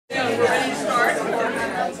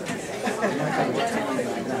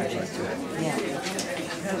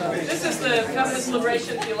Feminist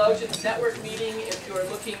Liberation Theologians Network meeting. If you're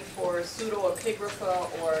looking for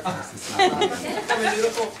pseudo-epigrapha or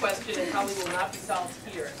hermeneutical question, it probably will not be solved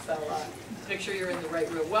here. So make sure you're in the right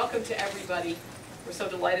room. Welcome to everybody. We're so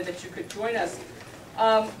delighted that you could join us.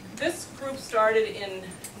 This group started in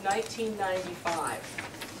 1995.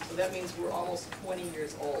 So that means we're almost 20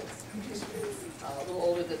 years old. A little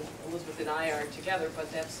older than Elizabeth and I are together,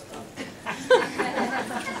 but that's,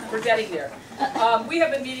 we're getting there. We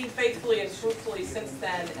have been meeting faithfully and fruitfully since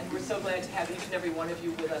then, and we're so glad to have each and every one of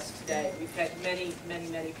you with us today. We've had many, many,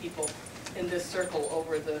 many people in this circle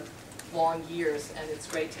over the long years, and it's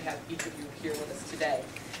great to have each of you here with us today.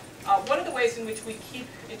 One of the ways in which we keep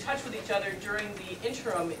in touch with each other during the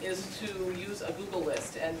interim is to use a Google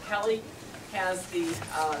list, and Kelly has the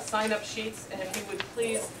sign-up sheets, and if you would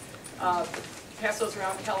please pass those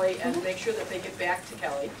around, Kelly, and make sure that they get back to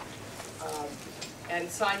Kelly, and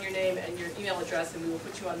sign your name and your email address, and we will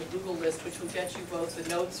put you on the Google list, which will get you both the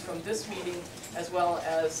notes from this meeting as well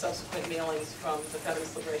as subsequent mailings from the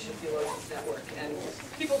Feminist Liberation Theologians Network. And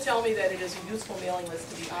people tell me that it is a useful mailing list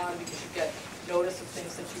to be on because you get notice of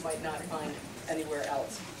things that you might not find anywhere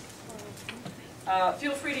else.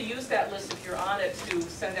 Feel free to use that list if you're on it to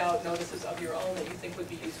send out notices of your own that you think would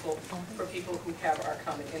be useful for people who have our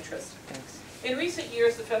common interest. Thanks. In recent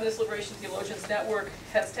years, the Feminist Liberation Theologians Network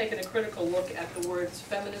has taken a critical look at the words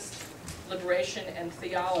feminist, liberation, and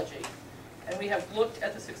theology. And we have looked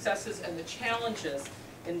at the successes and the challenges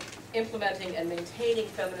in implementing and maintaining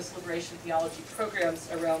feminist liberation theology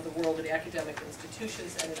programs around the world in academic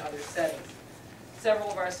institutions and in other settings.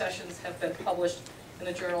 Several of our sessions have been published in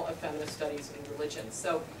the Journal of Feminist Studies in Religion.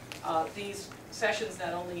 So these sessions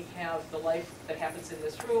not only have the life that happens in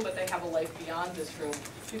this room, but they have a life beyond this room.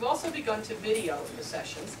 We've also begun to video the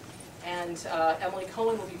sessions, and Emily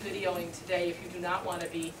Cohen will be videoing today. If you do not want to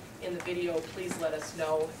be in the video, please let us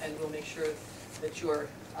know, and we'll make sure that you're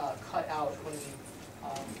cut out when we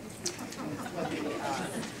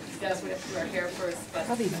yes, we have to do our hair first, but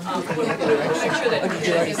we'll make sure that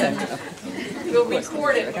we'll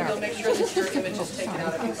record it, but we'll make sure that your image is taken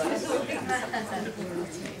out of your list.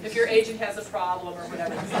 If your agent has a problem or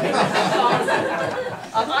whatever.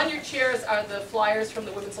 On your chairs are the flyers from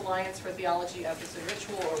the Women's Alliance for Theology, Ethics, and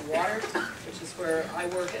Ritual, or WATER, which is where I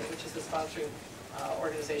work and which is the sponsoring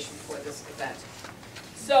organization for this event.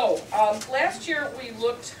 So last year we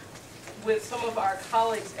looked with some of our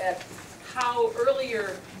colleagues at how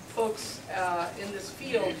earlier folks in this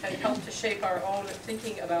field had helped to shape our own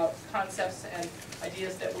thinking about concepts and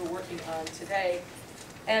ideas that we're working on today.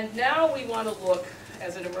 And now we want to look,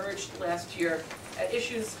 as it emerged last year, at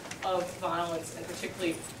issues of violence, and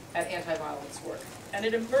particularly at anti-violence work. And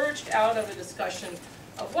it emerged out of a discussion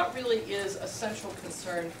of what really is a central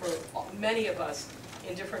concern for many of us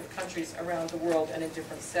in different countries around the world and in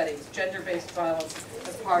different settings, gender-based violence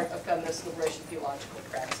as part of feminist liberation theological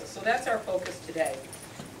praxis. So that's our focus today.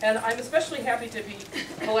 And I'm especially happy to be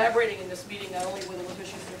collaborating in this meeting not only with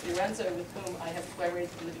Elizabeth Fiorenza, with whom I have collaborated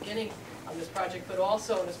from the beginning on this project, but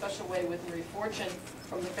also in a special way with Marie Fortune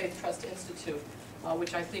from the FaithTrust Institute,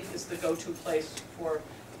 which I think is the go-to place for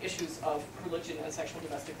issues of religion and sexual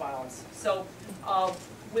domestic violence. So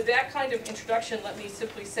with that kind of introduction, let me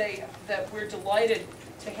simply say that we're delighted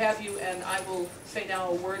to have you, and I will say now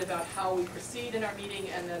a word about how we proceed in our meeting,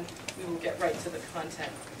 and then we will get right to the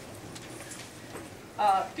content.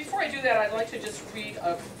 Before I do that, I'd like to just read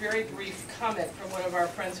a very brief comment from one of our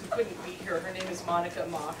friends who couldn't be here. Her name is Monica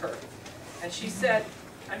Maher. And she said,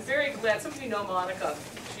 I'm very glad, some of you know Monica,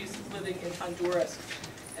 she's living in Honduras.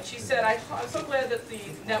 And she said, I'm so glad that the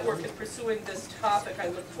network is pursuing this topic. I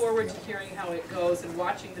look forward to hearing how it goes and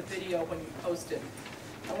watching the video when you post it.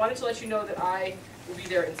 I wanted to let you know that I will be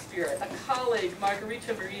there in spirit. A colleague,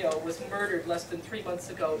 Margarita Murillo, was murdered less than 3 months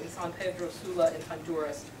ago in San Pedro Sula in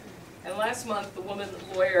Honduras. And last month, the woman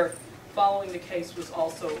lawyer following the case was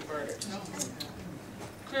also murdered.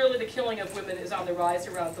 Clearly, the killing of women is on the rise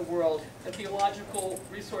around the world, and theological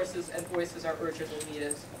resources and voices are urgently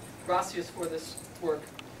needed. Gracias for this work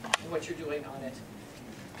and what you're doing on it.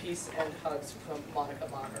 Peace and hugs from Monica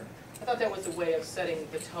Maher. I thought that was a way of setting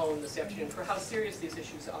the tone this afternoon for how serious these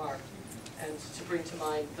issues are, and to bring to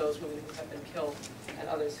mind those women who have been killed and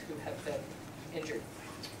others who have been injured.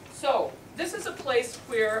 So, This is a place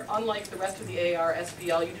where, unlike the rest of the AAR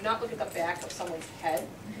SBL, you do not look at the back of someone's head,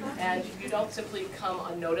 and you don't simply come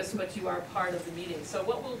unnoticed, but you are part of the meeting. So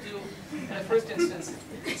what we'll do in the first instance,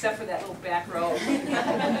 except for that little back row,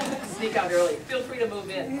 sneak out early, feel free to move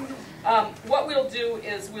in. What we'll do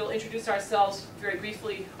is we'll introduce ourselves very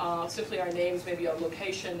briefly, simply our names, maybe a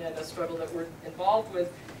location and a struggle that we're involved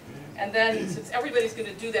with. And then, since everybody's going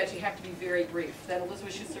to do that, you have to be very brief. Then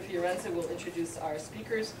Elizabeth Schuster-Fiorenza will introduce our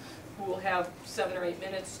speakers, who will have 7 or 8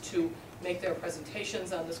 minutes to make their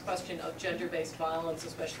presentations on this question of gender-based violence,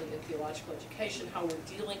 especially in theological education, how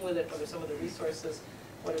we're dealing with it, what are some of the resources,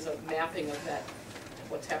 what is a mapping of that,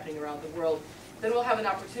 what's happening around the world. Then we'll have an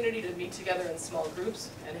opportunity to meet together in small groups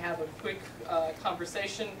and have a quick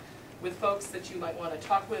conversation with folks that you might want to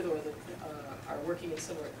talk with or that are working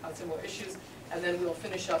on similar issues. And then we'll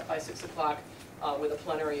finish up by 6 o'clock with a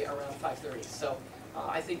plenary around 5:30. So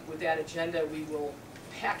I think with that agenda, we will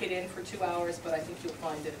pack it in for 2 hours, but I think you'll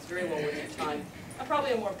find that it's very well worth your time, and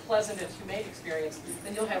probably a more pleasant and humane experience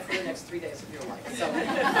than you'll have for the next 3 days of your life. So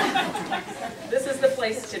this is the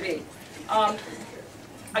place to be.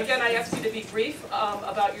 Again, I ask you to be brief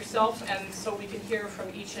about yourself, and so we can hear from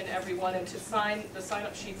each and every one, and to sign the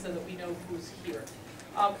sign-up sheet so that we know who's here.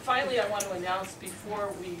 Finally, I want to announce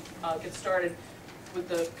before we get started with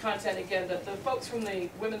the content again that the folks from the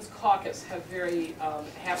Women's Caucus have very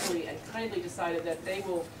happily and kindly decided that they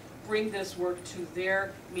will bring this work to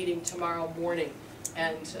their meeting tomorrow morning.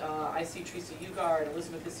 And I see Traci Ugard and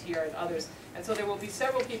Elizabeth is here and others. And so there will be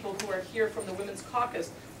several people who are here from the Women's Caucus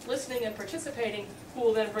listening and participating who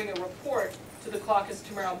will then bring a report to the caucus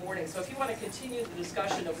tomorrow morning. So if you want to continue the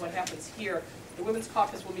discussion of what happens here, the Women's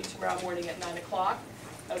Caucus will meet tomorrow morning at 9 o'clock.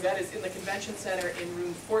 That is in the Convention Center in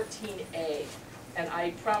room 14A. And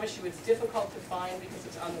I promise you it's difficult to find because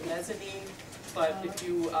it's on the mezzanine, but if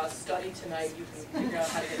you study tonight, you can figure out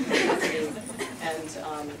how to get to the mezzanine. And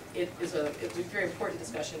it's a very important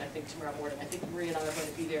discussion, I think, tomorrow morning. I think Marie and I are going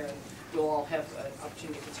to be there, and we'll all have an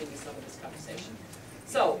opportunity to continue some of this conversation.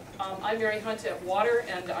 So, I'm Mary Hunt at Water,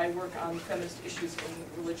 and I work on feminist issues in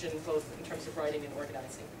religion, both in terms of writing and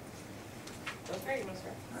organizing. Rosemary, you want to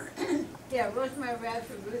start? Yeah, Rosemary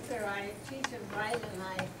Radford Ruther. I teach and write, and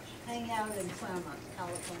I hang out in Claremont,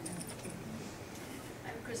 California.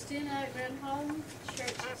 I'm Christina Grenholm,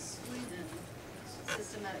 Church of Sweden,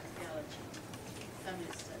 Systematic Theology,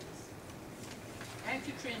 Feminist Studies. I'm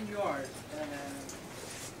Katrine Yard,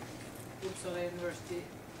 Uppsala University.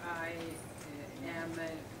 I am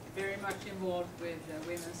very much involved with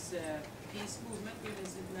women's peace movement,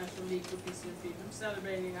 Women's International League for Peace and Freedom,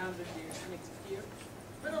 celebrating 100 years next year.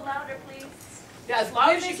 A little louder, please. Yeah, as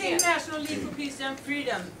loud as you Women's can. International League for Peace and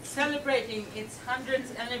Freedom, celebrating its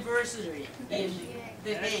 100th anniversary in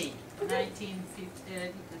The Hague, 2015.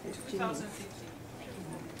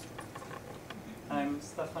 I'm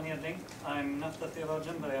Staffan Edling. I'm not a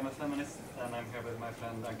theologian, but I am a feminist, and I'm here with my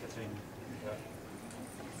friend Ann-Katrin.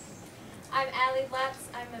 I'm Allie Lutz.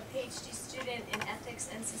 I'm a PhD student in ethics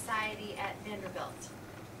and society at Vanderbilt.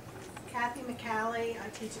 Kathy McCallie. I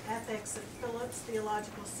teach ethics at Phillips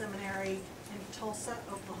Theological Seminary in Tulsa,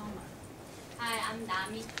 Oklahoma. Hi, I'm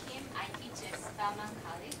Nami Kim. I teach at Spelman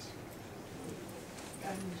College.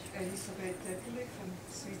 I'm Elisabeth Töckele from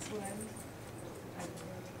Switzerland. I'm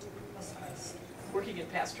Working in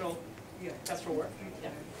pastoral work.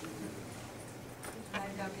 Yeah.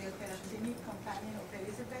 I'm Gabrielle Ferrantini, companion of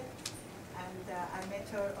Elizabeth, and I met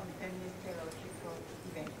her on feminist theological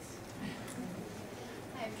events.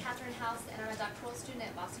 I'm Catherine House, and I'm a doctoral student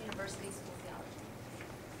at Boston University School of Theology.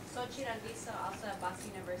 Sochi Ranviso, also at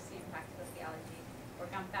Boston University in Practical Theology,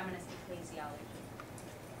 work on feminist ecclesiology.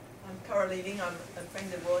 I'm Cara Leading. I'm a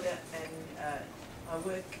friend of Water, and I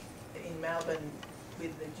work in Melbourne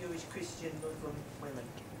with the Jewish Christian Muslim women.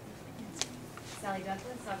 Sally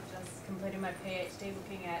Douglas, I've just completed my PhD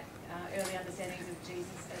looking at early understandings of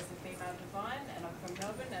Jesus as the female divine, and I'm from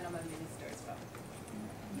Melbourne, and I'm a minister as well.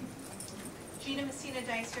 Gina Messina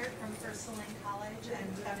Deister from Ursuline College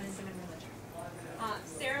and Feminism and Religion.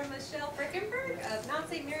 Sarah Michelle Frickenberg of Mount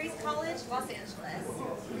St. Mary's College, Los Angeles.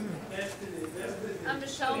 I'm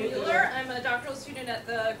Michelle Mueller. I'm a doctoral student at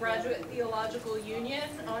the Graduate Theological Union.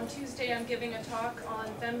 On Tuesday, I'm giving a talk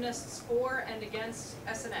on feminists for and against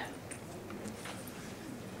S&M.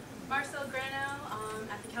 Marcel Grano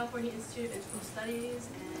at the California Institute of School Studies,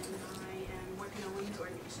 and I am working on women's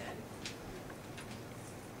ordination.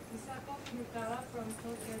 Misako Kumikawa from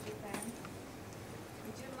Tokyo, Japan.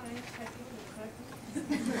 Would you mind checking the curtain?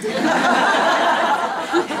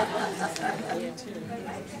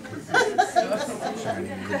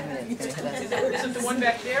 Is it the one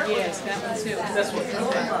back there? Yes, that one too. This one.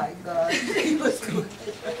 Oh my God. He was good.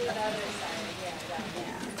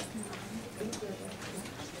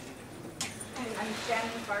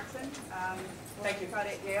 Clarkson. Thank you. Taught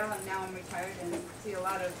at Yale, and now I'm retired and see a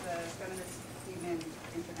lot of feminist women,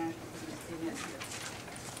 international feminist women here.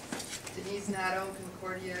 Denise Nadeau,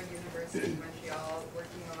 Concordia University, Montreal,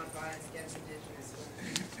 working on violence against Indigenous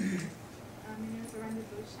women. My name is Aranda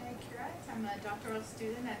Boucher-Curet. I'm a doctoral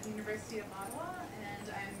student at the University of Ottawa, and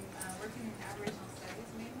I'm working in Aboriginal studies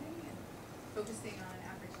mainly, and focusing on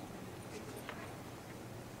Aboriginal people.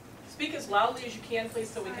 Speak as loudly as you can, please,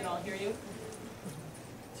 so we can all hear you.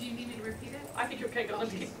 Do you need me to repeat it? I think you're okay. Let's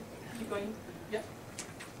keep going. Yep.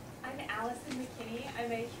 I'm Allison McKinney.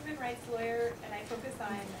 I'm a human rights lawyer, and I focus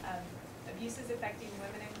on abuses affecting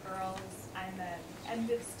women and girls. I'm an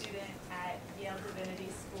MDiv student at Yale Divinity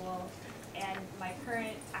School, and my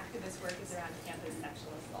current activist work is around campus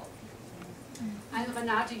sexual assault. I'm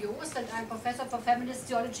Renate Joost, and I'm professor for feminist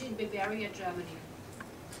theology in Bavaria, Germany.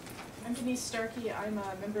 I'm Denise Starkey. I'm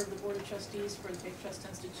a member of the Board of Trustees for the FaithTrust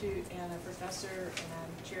Institute and a professor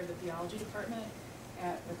and chair of the theology department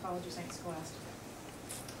at the College of St. Scholastica.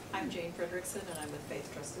 I'm Jane Frederickson, and I'm with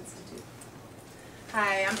FaithTrust Institute.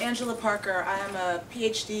 Hi, I'm Angela Parker. I'm a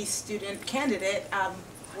PhD student candidate.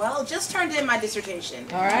 Well, just turned in my dissertation.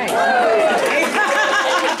 All right.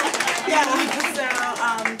 Yeah,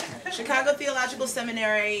 so Chicago Theological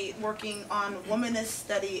Seminary, working on womanist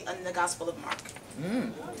study on the Gospel of Mark.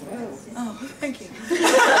 Mm. Oh, thank you.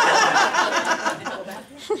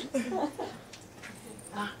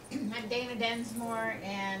 I'm Dana Densmore,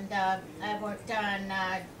 and I've worked on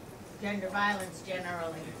gender violence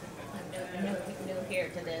generally. I'm new here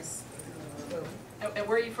to this group. And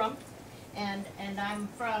where are you from? And I'm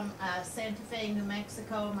from Santa Fe, New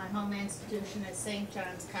Mexico. My home institution is St.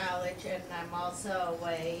 John's College, and I'm also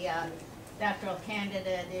a doctoral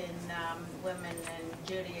candidate in women and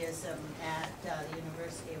Judaism at the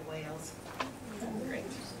University of Wales. Great.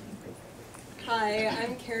 Hi,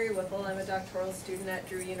 I'm Carrie Whipple. I'm a doctoral student at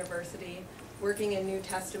Drew University, working in New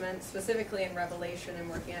Testament, specifically in Revelation, and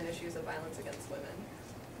working on issues of violence against women.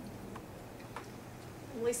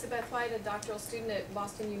 I'm Lisa Beth White, a doctoral student at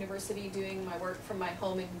Boston University, doing my work from my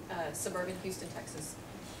home in suburban Houston, Texas.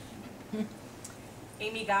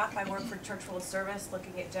 Amy Goff, I work for Church World Service,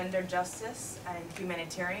 looking at gender justice and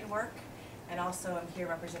humanitarian work, and also I'm here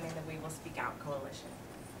representing the We Will Speak Out Coalition.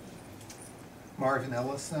 Marvin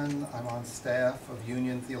Ellison, I'm on staff of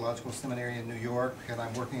Union Theological Seminary in New York, and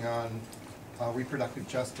I'm working on a reproductive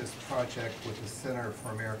justice project with the Center for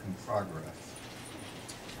American Progress.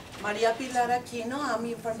 Maria Pilar Aquino,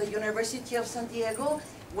 I'm from the University of San Diego,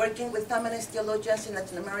 working with feminist theologians in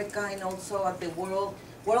Latin America and also at the World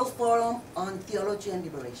Forum on Theology and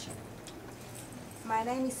Liberation. My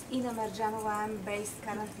name is Ina Marjanova. I'm based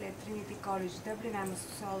currently at Trinity College, Dublin. I'm a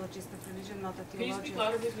sociologist of religion, not a theologian. Can you speak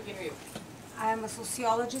louder, please? We can hear you. I am a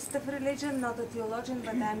sociologist of religion, not a theologian,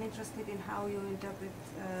 but I'm interested in how you interpret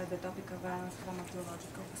the topic of violence from a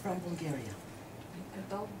theological perspective. From Bulgaria.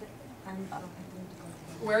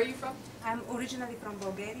 Where are you from? I'm originally from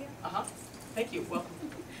Bulgaria. Uh-huh. Thank you. Welcome.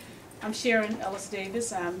 I'm Sharon Ellis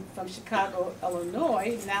Davis. I'm from Chicago,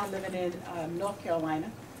 Illinois, now living in North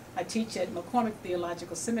Carolina. I teach at McCormick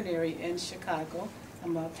Theological Seminary in Chicago.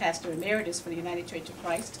 I'm a pastor emeritus for the United Church of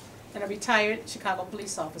Christ, and a retired Chicago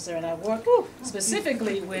police officer. And I work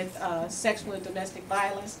specifically with sexual and domestic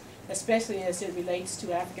violence, especially as it relates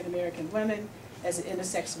to African American women, as it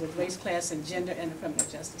intersects with race, class, and gender in the criminal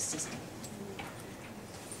justice system.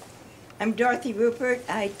 I'm Dorothy Rupert.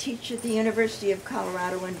 I teach at the University of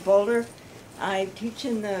Colorado in Boulder. I teach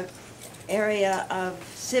in the area of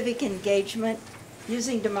civic engagement,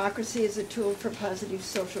 using democracy as a tool for positive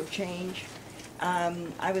social change.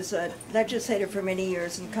 I was a legislator for many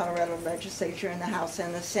years in Colorado legislature in the House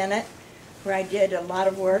and the Senate, where I did a lot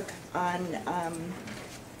of work on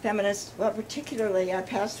feminist, well, particularly I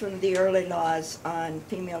passed one of the early laws on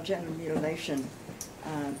female genital mutilation,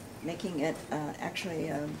 making it actually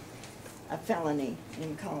a felony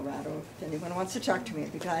in Colorado. If anyone wants to talk to me,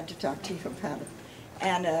 I'd be glad to talk to you about it.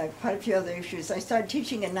 And quite a few other issues. I started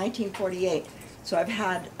teaching in 1948, so I've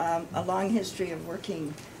had a long history of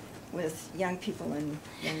working with young people and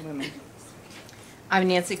young women. I'm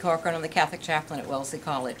Nancy Corcoran. I'm the Catholic chaplain at Wellesley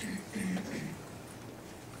College.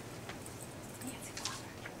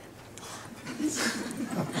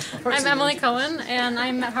 I'm Emily Cohen, and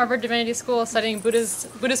I'm at Harvard Divinity School studying Buddhist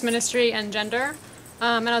ministry and gender.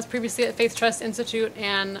 And I was previously at FaithTrust Institute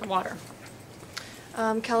and Water.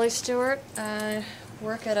 Kelly Stewart. I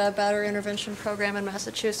work at a battery intervention program in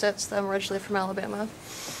Massachusetts. I'm originally from Alabama.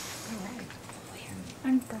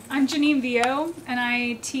 I'm Janine Vio, and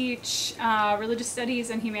I teach religious studies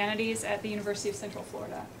and humanities at the University of Central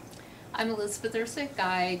Florida. I'm Elizabeth Ersick.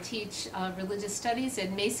 I teach religious studies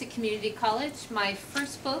in Mesa Community College. My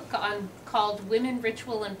first book called Women,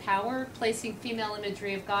 Ritual, and Power, Placing Female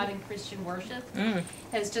Imagery of God in Christian Worship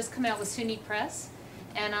has just come out with SUNY Press.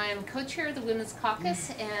 And I am co-chair of the Women's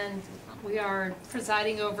Caucus, and we are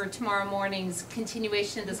presiding over tomorrow morning's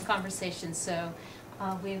continuation of this conversation. So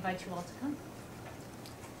we invite you all to come.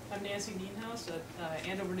 I'm Nancy Nienhaus at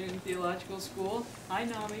Andover Newton Theological School. Hi,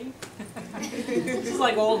 Nami. This is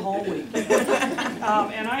like old home week.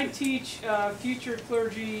 And I teach future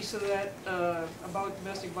clergy so that about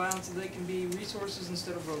domestic violence, so they can be resources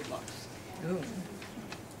instead of roadblocks. Ooh.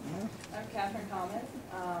 I'm Catherine Common.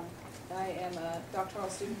 I am a doctoral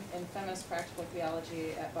student in feminist practical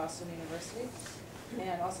theology at Boston University,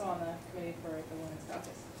 and also on the committee for the Women's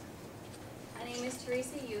Caucus. My name is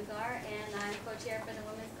Traci Ugar, and I'm co-chair for the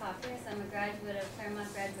Women's Caucus. I'm a graduate of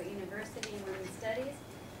Claremont Graduate University in Women's Studies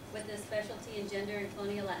with a specialty in gender and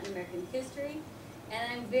colonial Latin American history.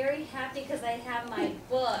 And I'm very happy because I have my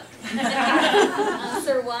book on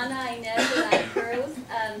Sir Juana Inez de la Cruz,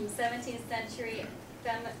 17th century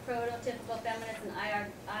prototypical feminists, and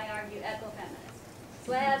I argue eco-feminists.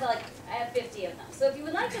 So I have 50 of them. So if you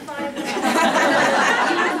would like to buy one,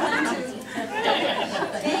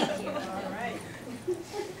 thank you. All right.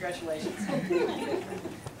 Congratulations.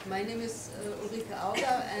 My name is Ulrike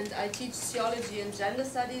Auger, and I teach theology and gender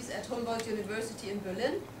studies at Humboldt University in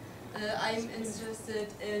Berlin. I'm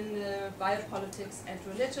interested in biopolitics and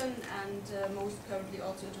religion, and most currently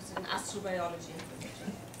also interested in astrobiology and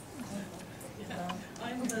religion.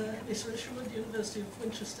 I'm Israel Shul at the University of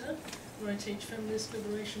Winchester, where I teach Feminist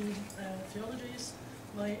Liberation Theologies.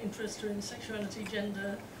 My interests are in sexuality,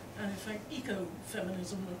 gender, and in fact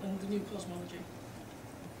eco-feminism and the new cosmology.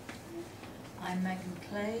 I'm Megan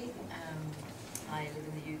Clay. I live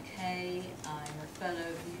in the UK. I'm a fellow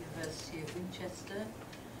of the University of Winchester,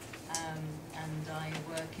 and I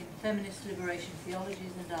work in Feminist Liberation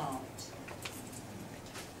Theologies and Art.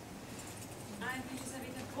 I'm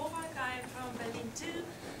Elisabetta Kovac. I'm from Berlin too,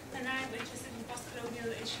 and I'm interested in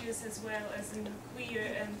post-colonial issues as well as in queer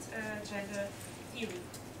and gender theory.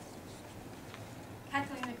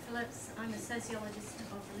 Kathleen McPhillips. I'm a sociologist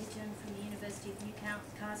of religion from the University of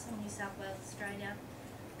Newcastle, New South Wales, Australia.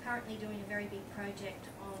 Currently doing a very big project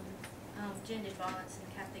on gendered violence in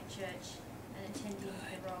the Catholic Church and attending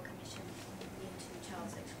the Royal Commission into child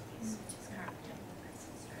sexual abuse, which is currently taking place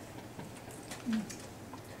in Australia.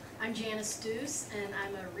 I'm Janice Deuce, and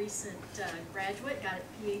I'm a recent graduate, got a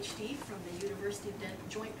PhD from the University of Denver,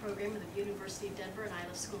 joint program with the University of Denver and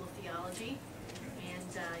Iliff School of Theology,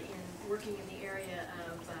 and in working in the area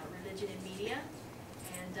of religion and media,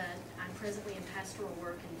 and I'm presently in pastoral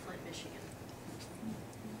work in Flint, Michigan.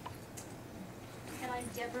 And I'm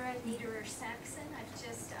Deborah Niederer-Saxon. I've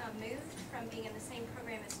just moved from being in the same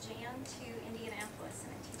program as Jan to Indianapolis,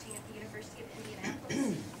 and I'm teaching at the University of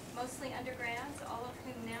Indianapolis. Mostly undergrads, all of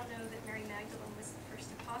whom now know that Mary Magdalene was the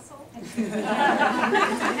first apostle. I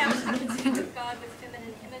have to conceive of God with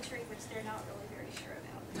feminine imagery, which they're not really very sure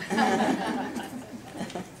about.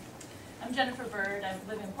 I'm Jennifer Bird. I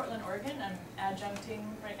live in Portland, Oregon. I'm adjuncting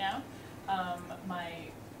right now.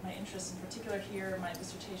 My interest in particular here, my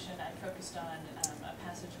dissertation, I focused on a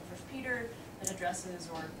passage in 1 Peter that addresses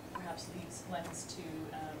or perhaps lends to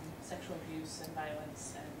sexual abuse and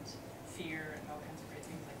violence and fear and all kinds of great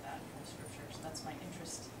things like that from Scripture. So that's my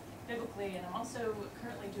interest biblically, and I'm also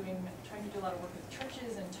currently trying to do a lot of work with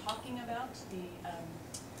churches and talking about the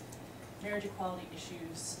marriage equality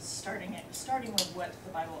issues, starting with what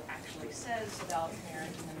the Bible actually says about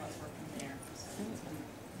marriage, and then let's work from there. So it's been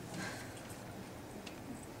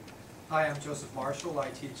Hi, I'm Joseph Marshall. I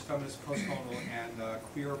teach feminist, postcolonial, and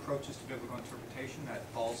queer approaches to biblical interpretation at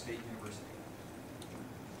Ball State University.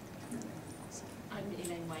 I'm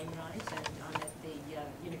Elaine Wainwright, and I'm at the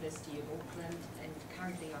University of Auckland, and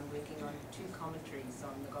currently I'm working on 2 commentaries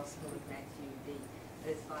on the Gospel of Matthew, the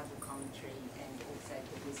Earth Bible commentary, and also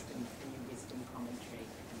the New Wisdom commentary.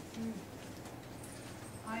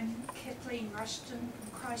 I'm Kathleen Rushton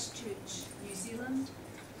from Christchurch, New Zealand.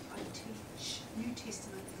 I teach New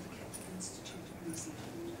Testament for the Catholic Institute of New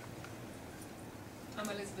Zealand. I'm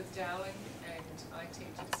Elizabeth Dowling, and I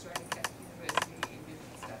teach at Australian Catholic University in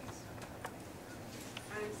Biblical Studies.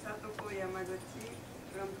 I'm Satoko Yamaguchi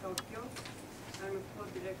from Tokyo. I'm a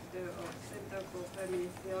co-director of Center for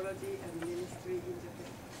Feminist Theology and Ministry in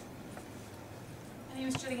Japan. My name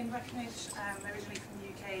is Gillian Breckenridge. I'm originally from the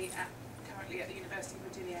UK, currently at the University of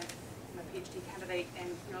Virginia. I'm a PhD candidate in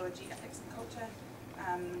theology, ethics and culture.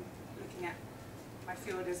 Looking at my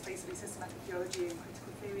field is basically systematic theology and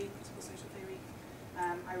critical theory, critical social theory.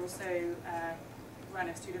 I also run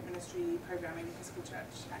a student ministry program in Episcopal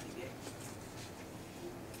Church at UVA.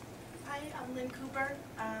 Hi, I'm Lynn Cooper.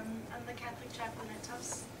 I'm the Catholic chaplain at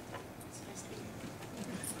Tufts. It's nice to be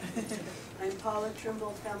here. I'm Paula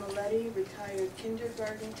Trimble Familetti, retired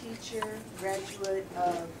kindergarten teacher, graduate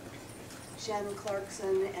of Shannon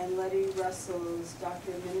Clarkson and Letty Russell's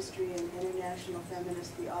Doctor of Ministry in International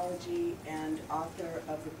Feminist Theology, and author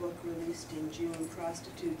of the book released in June,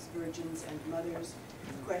 Prostitutes, Virgins, and Mothers,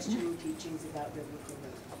 Questioning Teachings about Biblical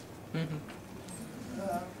Women.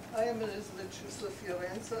 I am Elizabeth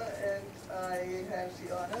Schussler-Fiorenza, and I have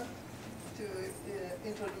the honor to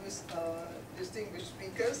introduce our distinguished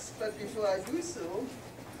speakers. But before I do so,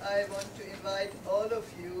 I want to invite all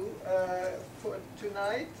of you for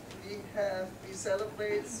tonight. We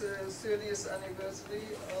celebrate the 30th anniversary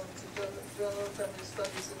of the Journal of Feminist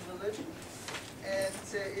Studies in Religion, and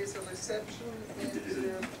there is a reception in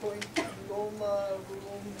the Point Loma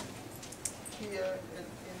room here in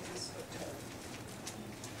this hotel.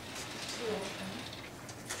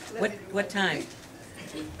 So, what time?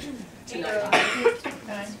 Tonight.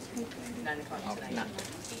 9 o'clock tonight.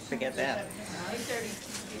 Forget that. 8:30.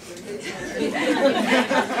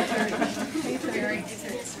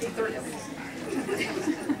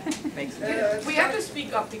 We have to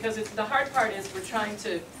speak up because the hard part is we're trying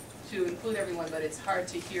to include everyone, but it's hard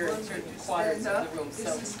to hear in certain quadrants of the room.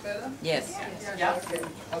 So. Is this better? Yes. Yeah.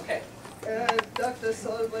 Okay. Dr.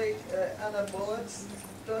 Solveig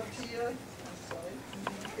Boasdottir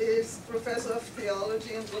is Professor of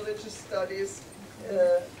Theology and Religious Studies,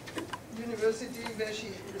 University where she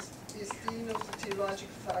is Dean of the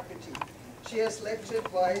Theological Faculty. She has lectured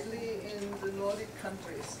widely in the Nordic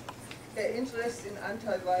countries. Her interest in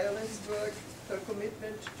anti-violence work, her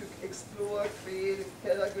commitment to explore creative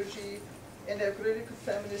pedagogy, and her critical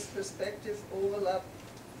feminist perspective overlap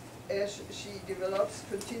as she develops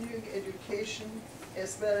continuing education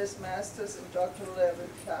as well as master's and doctoral level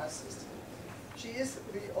classes. She is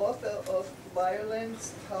the author of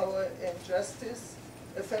Violence, Power, and Justice,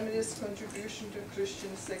 a feminist contribution to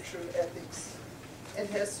Christian sexual ethics, and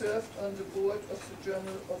has served on the board of the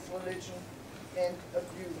Journal of Religion and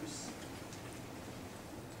Abuse.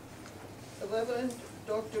 Reverend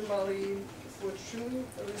Dr. Marie Fortune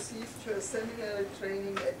received her seminary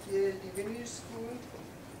training at Yale Divinity School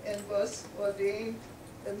and was ordained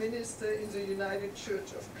a minister in the United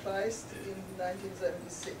Church of Christ in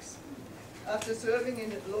 1976. After serving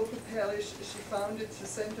in a local parish, she founded the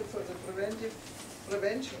Center for the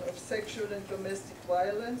Prevention of Sexual and Domestic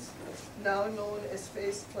Violence, now known as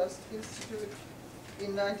FaithTrust Institute,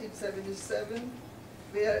 in 1977,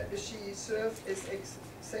 where she served as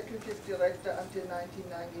executive director until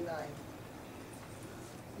 1999.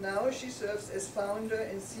 Now she serves as founder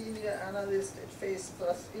and senior analyst at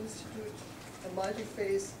FaithTrust Institute, a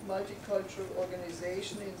multi-faith, multicultural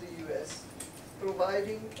organization in the US,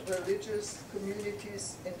 providing religious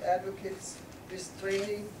communities and advocates with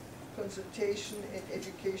training, consultation, and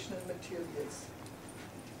educational materials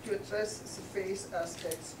to address the faith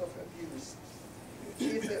aspects of abuse.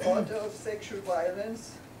 She is the author of Sexual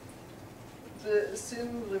Violence, The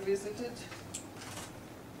Sin Revisited,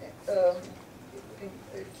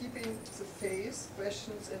 Keeping the Faith,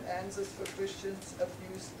 Questions and Answers for Christians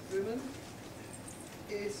Abused Women,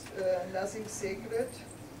 is Nothing Sacred,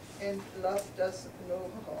 and Love Does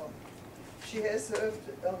No Harm. She has served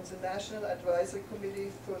on the National Advisory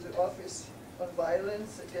Committee for the Office on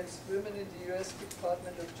Violence Against Women in the U.S.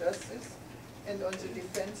 Department of Justice and on the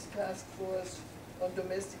Defense Task Force on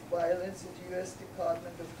Domestic Violence in the U.S.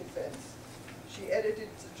 Department of Defense. She edited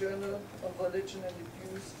the Journal of Religion and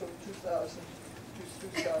Abuse from 2000 to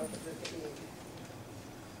 2008.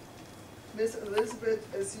 Ms. Elizabeth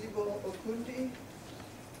Siwo-Okundi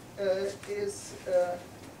is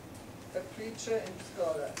a preacher and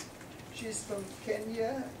scholar. She is from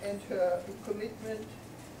Kenya, and her commitment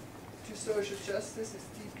to social justice is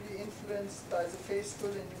deeply influenced by the faithful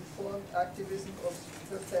and informed activism of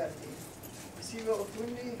her family.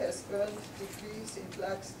 Siwo-Okundi has earned degrees in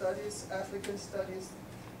Black Studies, African Studies,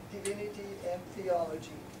 Divinity, and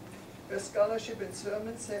Theology. Her scholarship and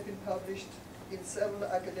sermons have been published in several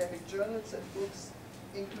academic journals and books,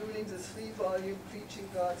 including the 3-volume Preaching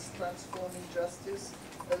God's Transforming Justice,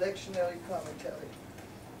 a lectionary commentary.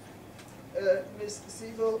 Ms.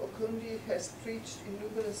 Siwo-Okundi has preached in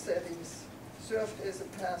numerous settings, served as a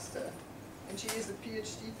pastor, and she is a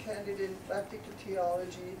PhD candidate in practical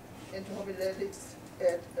theology and homiletics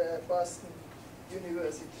at Boston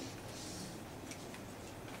University.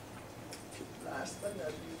 Last but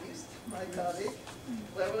not least, my colleague,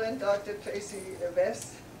 Reverend Dr. Traci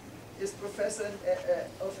is Professor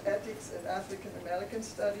of Ethics and African American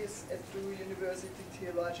Studies at Drew University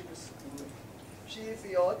Theological School. She is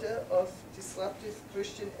the author of Disruptive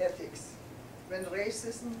Christian Ethics, When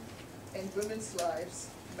Racism and Women's Lives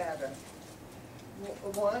Matter,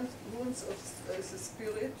 Wounds of the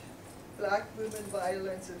Spirit, Black Women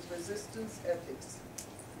Violence and Resistance Ethics,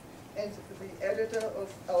 and the editor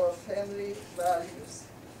of Our Family Values,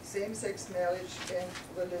 Same-Sex Marriage and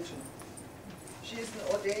Religion. She is an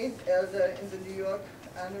ordained elder in the New York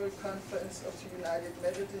Annual Conference of the United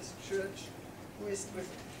Methodist Church, who is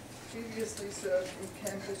previously served in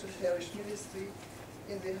campus and parish ministry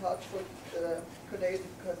in the Hartford,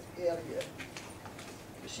 Connecticut area.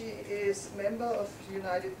 She is member of the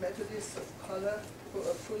United Methodists of Color for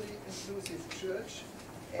a Fully Inclusive Church,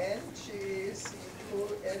 and she is the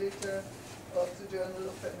co-editor of the Journal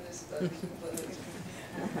of Feminist Studies in Berlin.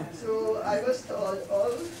 So I was told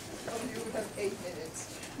all of you have 8 minutes.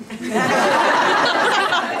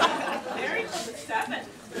 Very close to 7.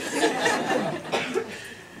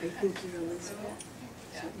 I think you're Elizabeth.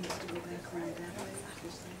 So it needs to go back around that way.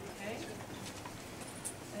 Okay.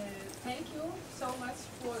 Thank you so much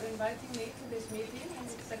for inviting me to this meeting,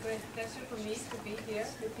 and it's a great pleasure for me to be here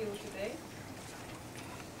with you today.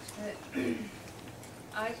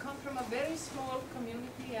 I come from a very small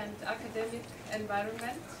community and academic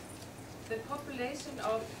environment. The population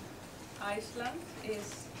of Iceland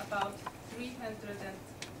is about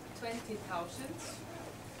 320,000,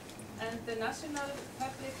 and the National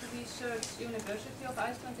Public Research University of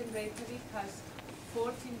Iceland in Reykjavik has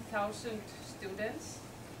 14,000 students.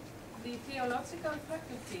 The theological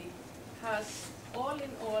faculty has all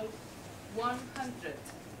in all 100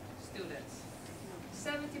 students.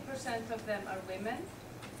 70% of them are women,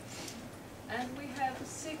 and we have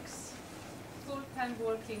 6 full-time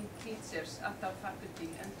working teachers at our faculty,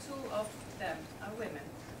 and 2 of them are women.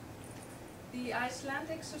 The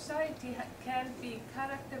Icelandic society can be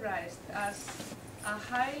characterized as a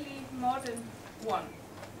highly modern one.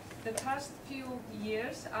 The past few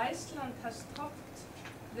years, Iceland has topped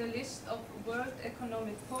the list of World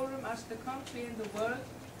Economic Forum as the country in the world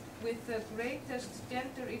with the greatest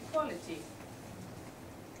gender equality.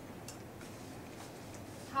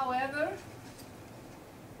 However,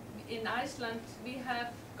 in Iceland we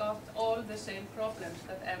have got all the same problems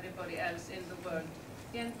that everybody else in the world,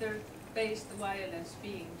 gender-based violence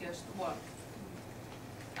being just one.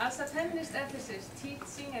 As a feminist ethicist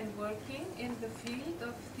teaching and working in the field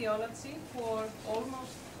of theology for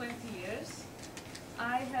almost 20 years,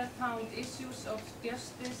 I have found issues of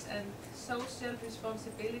justice and social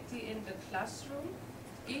responsibility in the classroom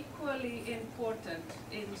equally important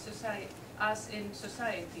in society as in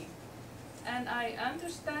society. And I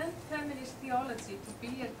understand feminist theology to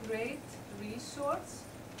be a great resource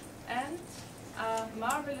and a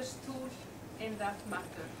marvelous tool in that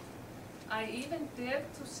matter. I even dare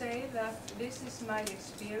to say that this is my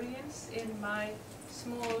experience in my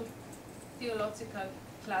small theological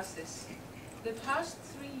classes. The past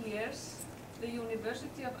 3 years, the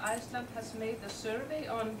University of Iceland has made a survey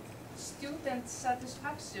on student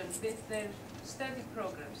satisfaction with their study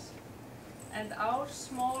programs. And our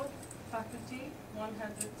small faculty,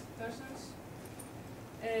 100 persons,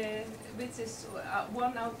 which is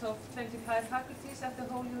 1 out of 25 faculties at the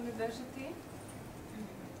whole university.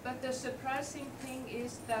 But the surprising thing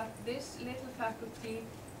is that this little faculty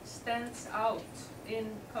stands out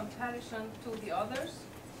in comparison to the others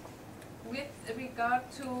with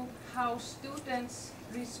regard to how students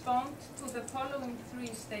respond to the following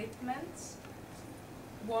 3 statements.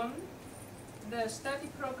 1, the study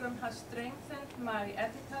program has strengthened my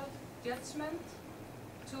ethical judgment.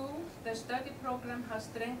 2, the study program has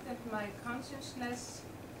strengthened my consciousness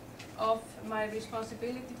of my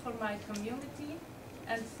responsibility for my community.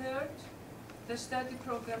 And 3rd, the study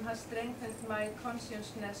program has strengthened my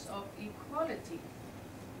consciousness of equality.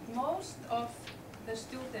 Most of the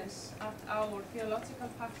students at our theological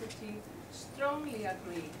faculty strongly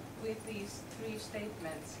agree with these 3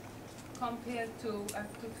 statements, compared to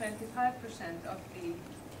up to 25%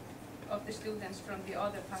 of the students from the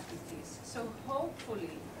other faculties. So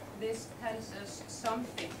hopefully this tells us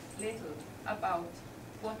something little about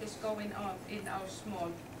what is going on in our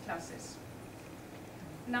small classes.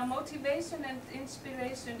 Now, motivation and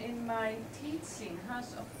inspiration in my teaching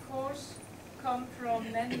has of course come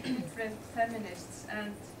from many different feminists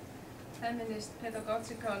and feminist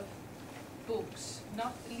pedagogical books,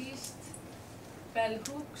 not least Bell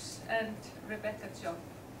Hooks and Rebecca Job.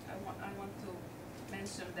 I want to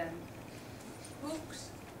mention them.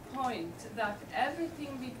 Hooks point that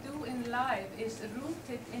everything we do in life is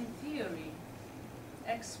rooted in theory,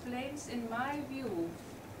 explains in my view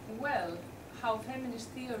well how feminist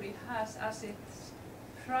theory has as its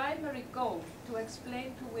primary goal to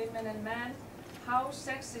explain to women and men how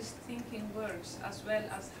sexist thinking works, as well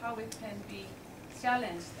as how it can be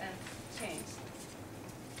challenged and changed.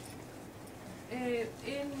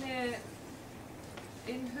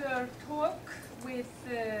 In her talk with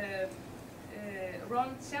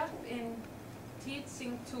Ron Chapp in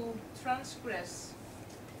Teaching to Transgress,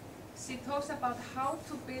 she talks about how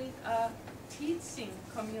to build a teaching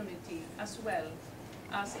community as well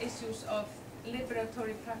as issues of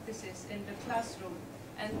liberatory practices in the classroom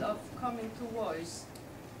and of coming to voice.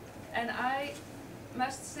 And I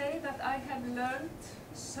must say that I have learned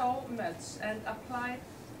so much and applied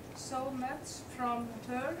so much from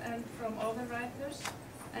her and from other writers,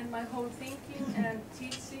 and my whole thinking and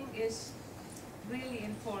teaching is really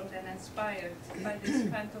informed and inspired by this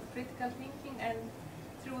kind of critical thinking, and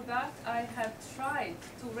through that I have tried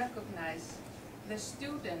to recognize the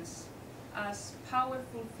students as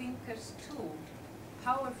powerful thinkers too,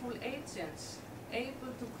 powerful agents,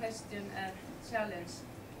 able to question and challenge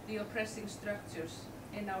the oppressing structures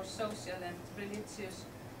in our social and religious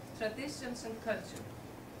traditions and culture.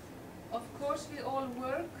 Of course, we all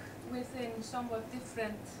work within somewhat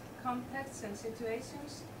different contexts and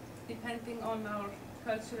situations, depending on our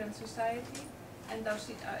culture and society, and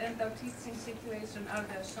our teaching situation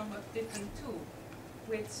are somewhat different too,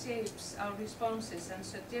 which shapes our responses and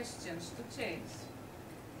suggestions to change.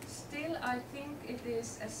 Still, I think it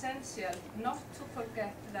is essential not to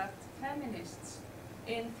forget that feminists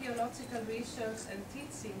in theological research and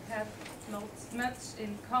teaching have not much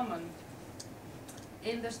in common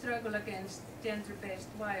in the struggle against gender-based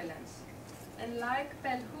violence. And like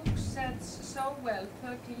Bell Hooks said so well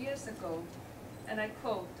 30 years ago, and I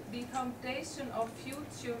quote, "The foundation of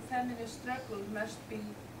future feminist struggle must be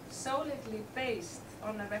solidly based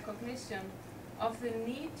on a recognition of the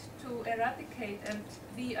need to eradicate and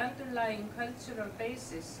the underlying cultural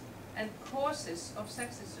basis and causes of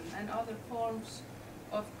sexism and other forms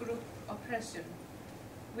of group oppression.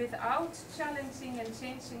 Without challenging and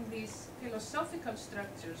changing these philosophical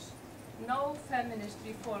structures, no feminist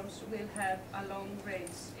reforms will have a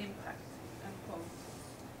long-range impact," unquote.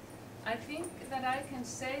 I think that I can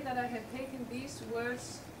say that I have taken these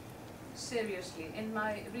words seriously in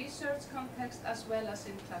my research context as well as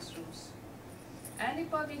in classrooms.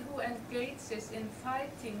 Anybody who engages in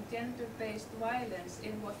fighting gender-based violence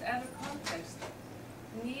in whatever context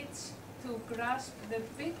needs to grasp the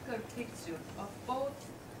bigger picture of both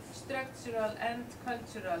structural and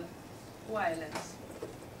cultural violence.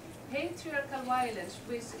 Patriarchal violence,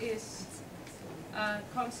 which is a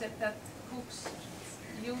concept that Hooks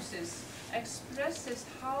uses, expresses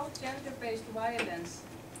how gender-based violence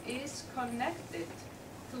is connected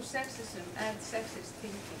to sexism and sexist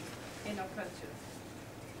thinking in our culture.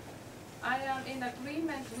 I am in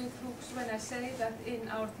agreement with Hooks when I say that in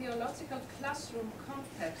our theological classroom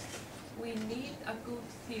context, we need a good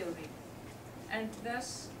theory, and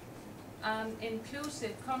thus an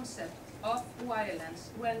inclusive concept of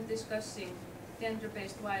violence when discussing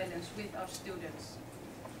gender-based violence with our students.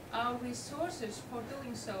 Our resources for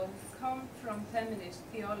doing so come from feminist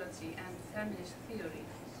theology and feminist theory.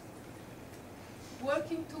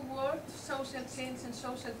 Working toward social change and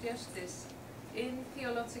social justice in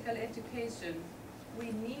theological education,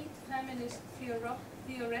 we need feminist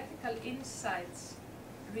theoretical insights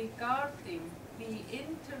regarding the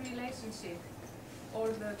interrelationship or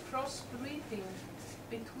the cross-breeding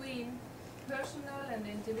between personal and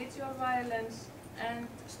individual violence and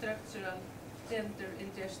structural gender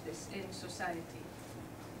injustice in society.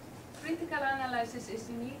 Critical analysis is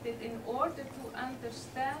needed in order to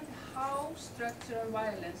understand how structural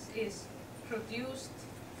violence is produced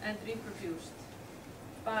and reproduced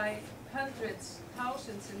by hundreds,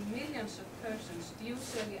 thousands, and millions of persons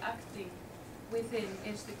usually acting within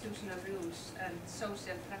institutional rules and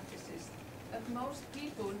social practices that most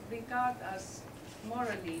people regard as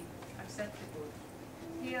morally acceptable.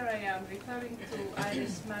 Here I am referring to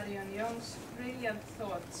Iris Marion Young's brilliant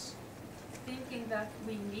thoughts, thinking that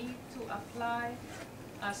we need to apply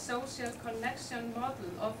a social connection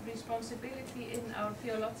model of responsibility in our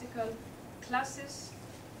theological classes,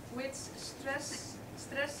 which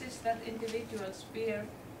stresses that individuals bear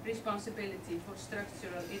responsibility for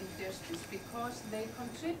structural injustice because they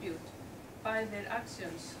contribute by their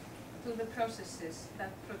actions to the processes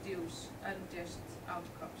that produce unjust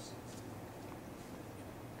outcomes.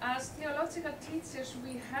 As theological teachers,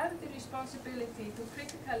 we have the responsibility to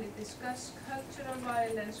critically discuss cultural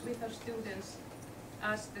violence with our students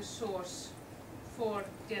as the source for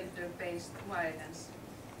gender-based violence.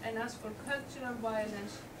 And as for cultural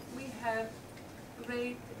violence, we have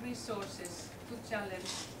great resources to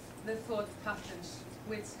challenge the thought patterns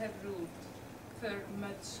which have ruled for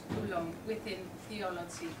much too long within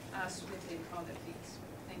theology as within other fields.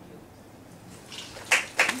 Thank you.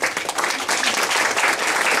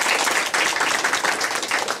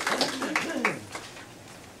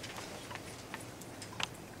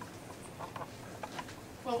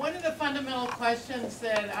 Well, one of the fundamental questions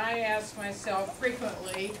that I ask myself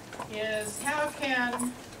frequently is how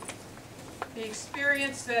can the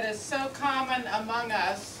experience that is so common among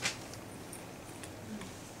us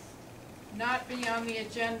not be on the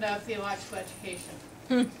agenda of theological education?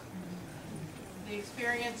 The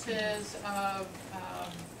experiences of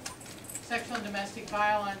sexual and domestic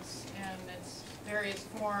violence and its various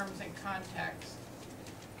forms and contexts.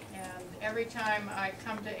 And every time I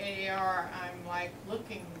come to AAR, I'm like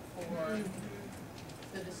looking for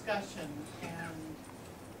the discussion and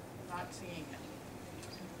not seeing it.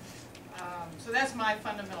 So that's my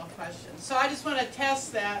fundamental question. So I just want to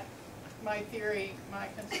test that, my theory, my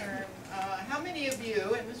concern. How many of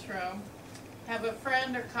you in this room have a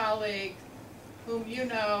friend or colleague whom you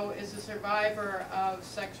know is a survivor of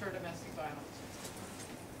sexual or domestic violence?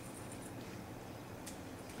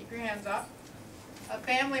 Keep your hands up. A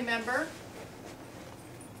family member?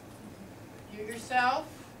 You yourself?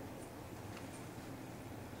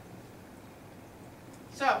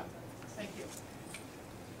 So, thank you.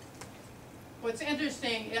 What's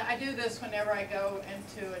interesting, I do this whenever I go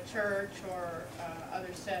into a church or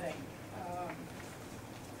other setting,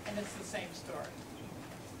 and it's the same story.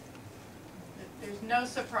 There's no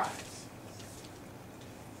surprise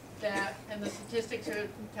that, and the statistics would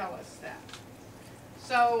tell us that.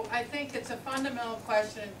 So I think it's a fundamental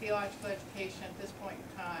question in theological education at this point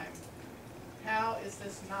in time. How is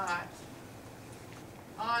this not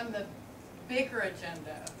on the bigger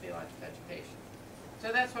agenda of theological education?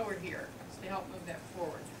 So that's why we're here, is to help move that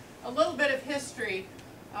forward. A little bit of history,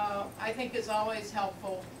 I think, is always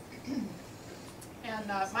helpful. And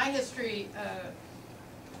my history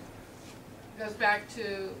goes back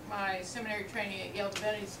to my seminary training at Yale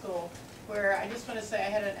Divinity School, where I just want to say I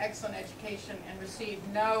had an excellent education and received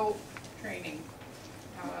no training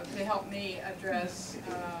to help me address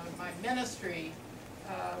my ministry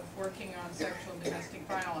of working on sexual and domestic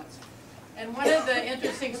violence. And one of the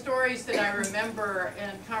interesting stories that I remember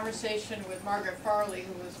in conversation with Margaret Farley,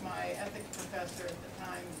 who was my ethics professor at the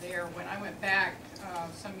time there, when I went back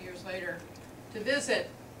some years later to visit,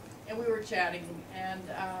 and we were chatting, and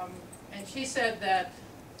she said that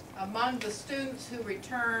among the students who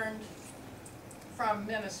returned from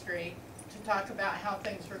ministry to talk about how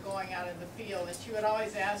things were going out in the field, and she would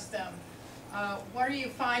always ask them, what are you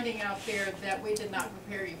finding out there that we did not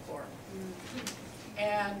prepare you for?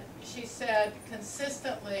 And she said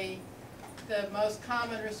consistently the most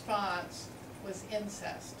common response was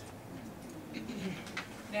incest.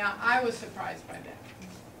 Now, I was surprised by that.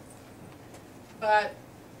 But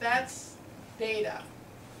that's data.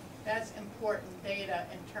 That's important data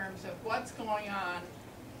in terms of what's going on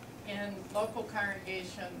in local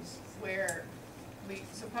congregations where we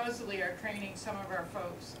supposedly are training some of our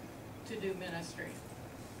folks to do ministry.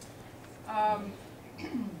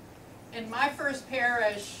 In my first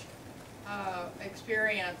parish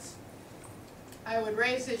experience, I would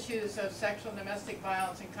raise issues of sexual and domestic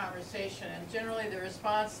violence in conversation, and generally the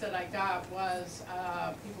response that I got was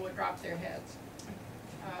people would drop their heads.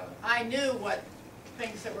 I knew what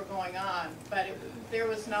things that were going on, but there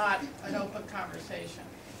was not an open conversation.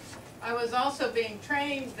 I was also being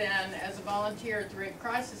trained then as a volunteer at the Rape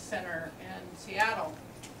Crisis Center in Seattle,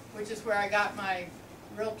 which is where I got my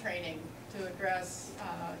real training to address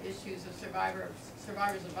issues of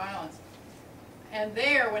survivors of violence. And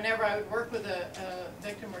there, whenever I would work with a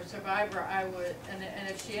victim or survivor, I would, and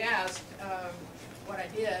if she asked what I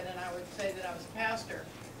did, and I would say that I was a pastor,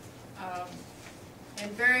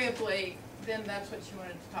 invariably, then that's what she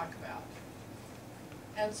wanted to talk about.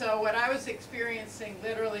 And so what I was experiencing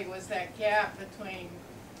literally was that gap between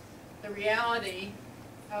the reality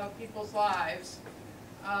of people's lives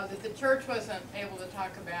that the church wasn't able to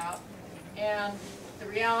talk about, and the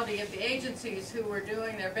reality of the agencies who were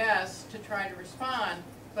doing their best to try to respond,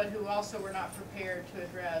 but who also were not prepared to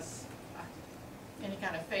address any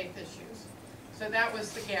kind of faith issues. So that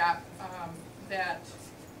was the gap that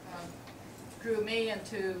drew me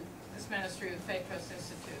into this ministry of FaithTrust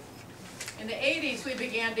Institute. In the 80s, we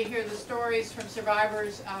began to hear the stories from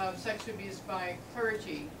survivors of sexual abuse by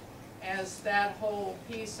clergy as that whole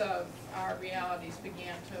piece of our realities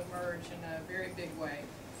began to emerge in a very big way.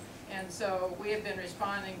 And so we have been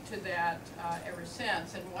responding to that ever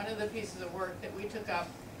since. And one of the pieces of work that we took up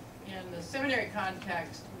in the seminary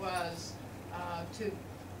context was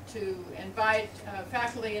to invite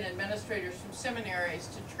faculty and administrators from seminaries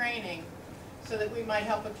to training so that we might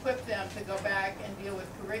help equip them to go back and deal with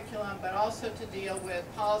curriculum, but also to deal with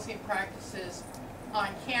policy and practices on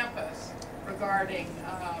campus regarding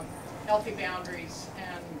healthy boundaries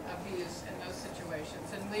and abuse in those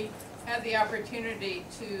situations. And we had the opportunity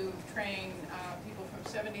to train people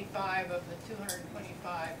from 75 of the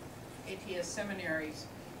 225 ATS seminaries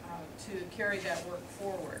to carry that work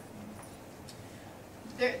forward.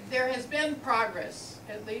 There has been progress,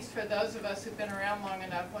 at least for those of us who've been around long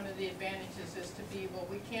enough. One of the advantages is to be, well,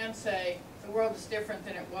 we can say the world is different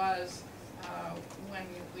than it was when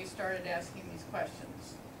we started asking these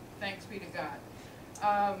questions. Thanks be to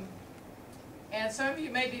God. And some of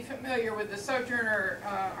you may be familiar with the Sojourner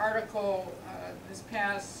article this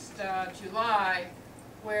past July,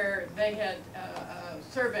 where they had a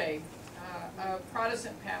survey of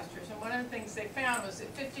Protestant pastors, and one of the things they found was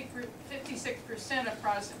that 56% of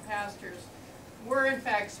Protestant pastors were in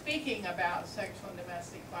fact speaking about sexual and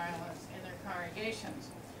domestic violence in their congregations,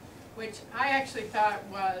 which I actually thought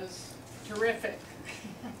was terrific,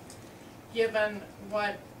 given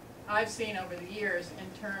what I've seen over the years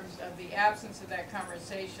in terms of the absence of that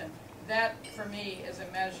conversation. That, for me, is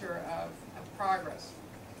a measure of progress.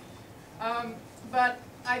 But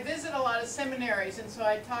I visit a lot of seminaries, and so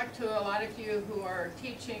I talk to a lot of you who are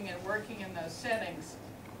teaching and working in those settings.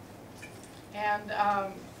 And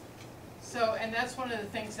and that's one of the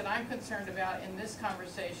things that I'm concerned about in this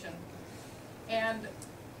conversation. And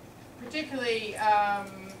particularly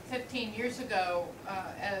 15 years ago,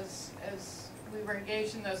 as we were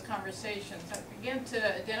engaged in those conversations, I began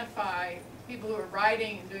to identify people who were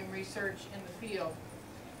writing and doing research in the field.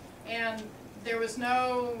 And there was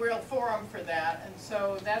no real forum for that, and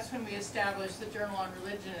so that's when we established the Journal on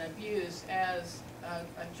Religion and Abuse as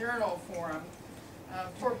a journal forum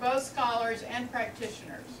for both scholars and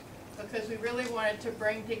practitioners, because we really wanted to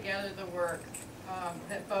bring together the work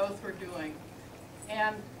that both were doing.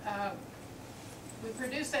 And we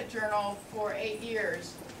produced that journal for 8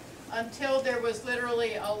 years until there was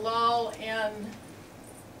literally a lull in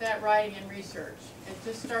that writing and research. It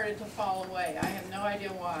just started to fall away. I have no idea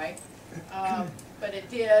why. But it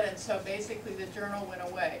did, and so basically the journal went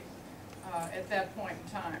away at that point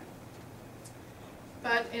in time.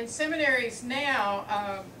 But in seminaries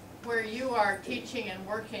now, where you are teaching and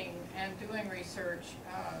working and doing research,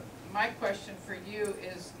 my question for you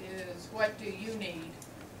is what do you need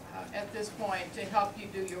at this point to help you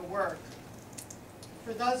do your work?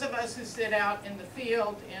 For those of us who sit out in the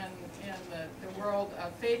field in the world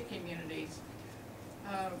of faith communities,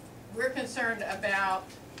 we're concerned about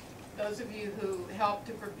those of you who help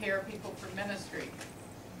to prepare people for ministry,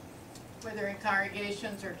 whether in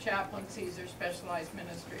congregations or chaplaincies or specialized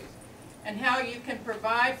ministries, and how you can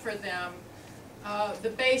provide for them the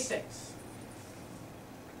basics.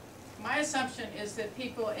 My assumption is that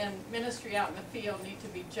people in ministry out in the field need to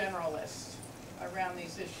be generalists around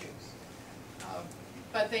these issues,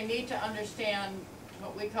 but they need to understand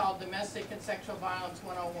what we call domestic and sexual violence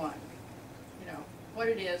 101. You know, what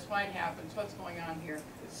it is, why it happens, what's going on here,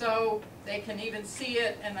 so they can even see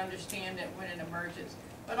it and understand it when it emerges.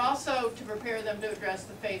 But also to prepare them to address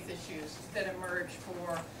the faith issues that emerge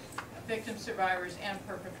for victims, survivors, and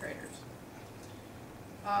perpetrators.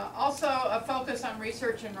 Also a focus on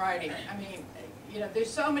research and writing. I mean, you know, there's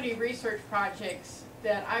so many research projects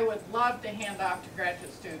that I would love to hand off to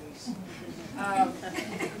graduate students.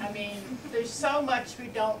 I mean, there's so much we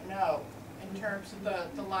don't know in terms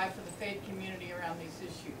of the life of the faith community around these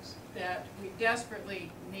issues, that we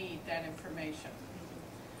desperately need that information.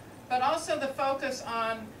 But also the focus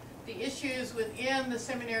on the issues within the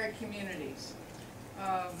seminary communities,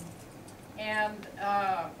 and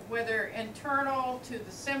whether internal to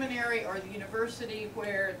the seminary or the university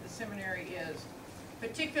where the seminary is,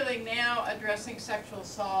 particularly now addressing sexual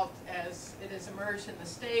assault as it has emerged in the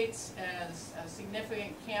States as a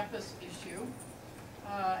significant campus issue.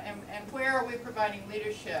 And where are we providing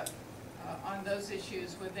leadership on those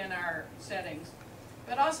issues within our settings,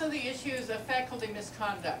 but also the issues of faculty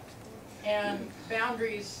misconduct and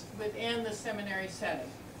boundaries within the seminary setting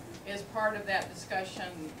is part of that discussion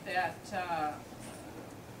that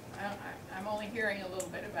I'm only hearing a little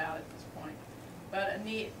bit about at this point, but a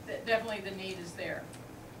need, definitely the need is there.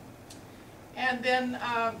 And then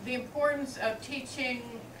the importance of teaching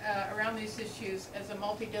around these issues as a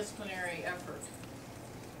multidisciplinary effort.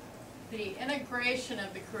 The integration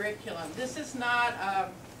of the curriculum. This is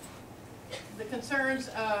not, the concerns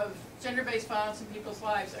of gender-based violence in people's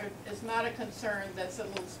lives is not a concern that's a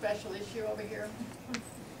little special issue over here.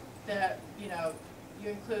 That, you know, you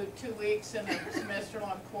include 2 weeks in a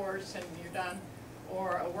semester-long course and you're done,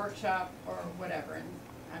 or a workshop or whatever. And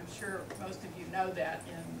I'm sure most of you know that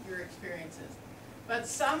in your experiences. But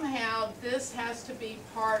somehow this has to be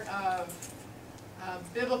part of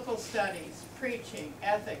biblical studies, preaching,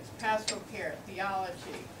 ethics, pastoral care, theology.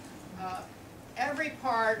 Every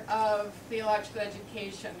part of theological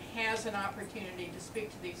education has an opportunity to speak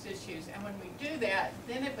to these issues. And when we do that,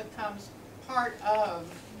 then it becomes part of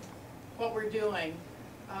what we're doing,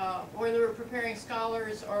 whether we're preparing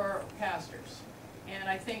scholars or pastors. And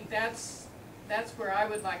I think that's where I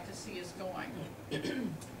would like to see us going.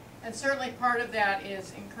 And certainly part of that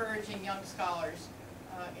is encouraging young scholars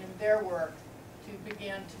in their work to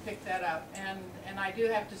begin to pick that up. And I do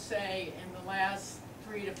have to say, in the last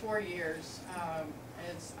 3 to 4 years,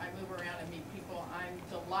 as I move around and meet people, I'm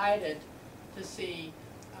delighted to see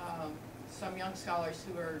some young scholars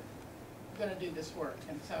who are going to do this work.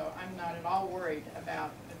 And so I'm not at all worried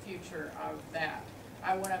about the future of that.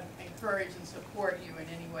 I want to encourage and support you in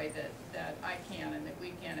any way that I can and that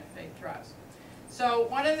we can at FaithTrust. So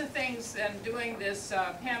one of the things in doing this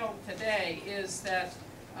panel today is that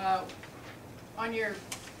on your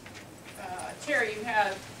chair you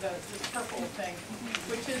have this purple thing,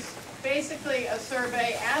 which is basically a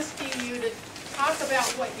survey asking you to talk about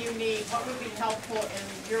what you need, what would be helpful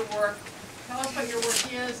in your work. Tell us what your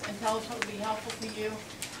work is and tell us what would be helpful to you.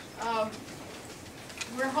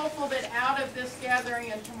 We're hopeful that out of this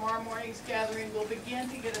gathering and tomorrow morning's gathering, we'll begin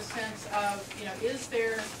to get a sense of, is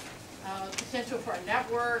there potential for a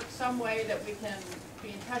network, some way that we can be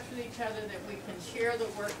in touch with each other, that we can share the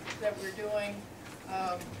work that we're doing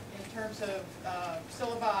in terms of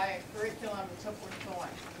syllabi, curriculum, and so forth and so on.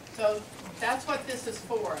 So that's what this is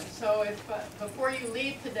for. And so if before you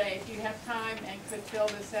leave today, if you have time and could fill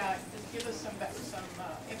this out, just give us some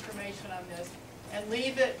information on this, and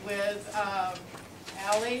leave it with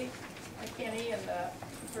Allie McKinney in the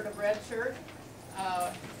sort of red shirt,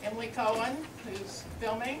 Emily Cohen, who's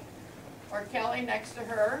filming, or Kelly next to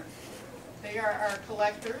her. They are our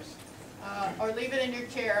collectors. Or leave it in your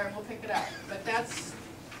chair and we'll pick it up. But that's,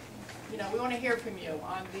 we want to hear from you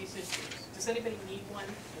on these issues. Does anybody need one?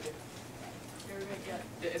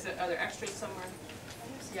 Are there extras somewhere?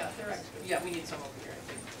 Yeah, they're extras. Yeah, we need some over here, I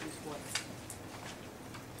think. There's one.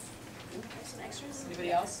 Some extras?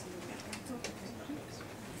 Anybody else?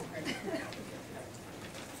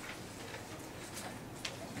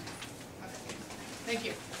 Thank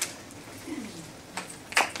you.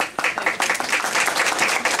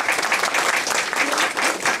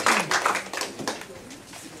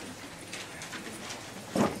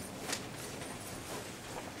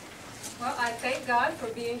 Well, I thank God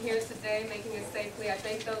for being here today, making it safely. I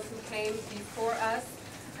thank those who came before us.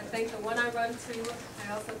 I thank the one I run to.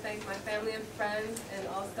 I also thank my family and friends, and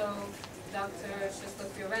also Dr.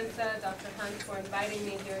 Fiorenza, Dr. Hunt for inviting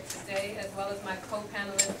me here today, as well as my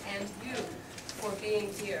co-panelists and you for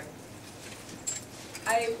being here.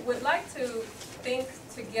 I would like to think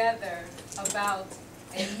together about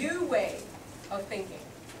a new way of thinking.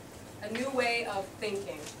 A new way of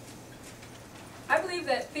thinking. I believe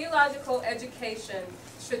that theological education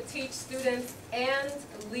should teach students and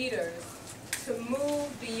leaders to move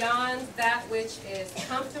beyond that which is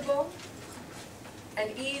comfortable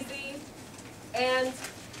and easy and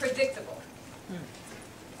predictable.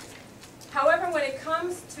 However, when it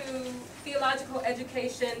comes to theological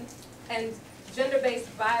education and gender-based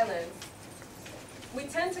violence, we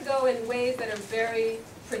tend to go in ways that are very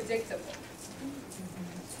predictable.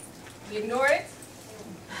 We ignore it.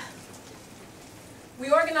 We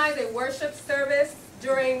organize a worship service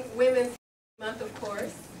during Women's Month, of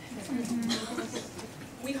course.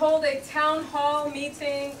 We hold a town hall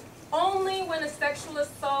meeting only when a sexual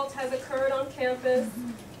assault has occurred on campus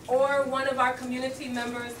or one of our community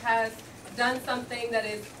members has done something that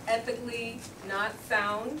is ethically not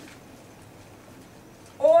sound.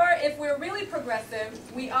 Or if we're really progressive,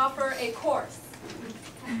 we offer a course,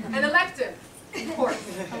 an elective course.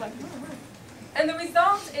 And the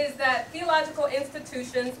result is that theological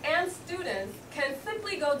institutions and students can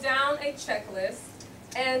simply go down a checklist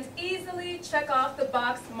and easily check off the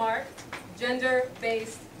box marked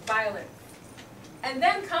gender-based violence. And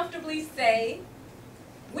then comfortably say,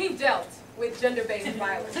 we've dealt with gender-based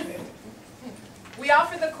violence. We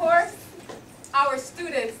offered the course, our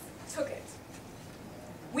students took it.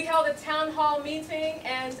 We held a town hall meeting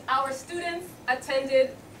and our students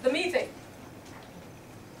attended the meeting.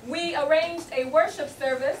 We arranged a worship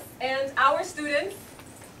service and our students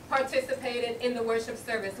participated in the worship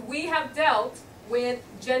service. We have dealt with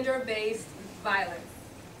gender-based violence.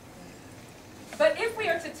 But if we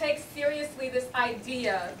are to take seriously this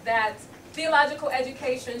idea that Theological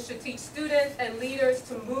education should teach students and leaders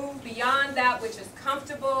to move beyond that which is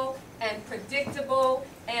comfortable and predictable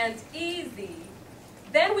and easy.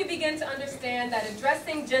 Then we begin to understand that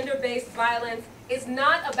addressing gender-based violence is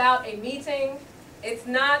not about a meeting, it's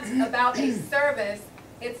not about a service,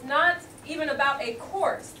 it's not even about a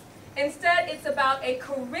course. Instead, it's about a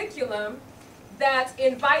curriculum that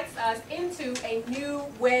invites us into a new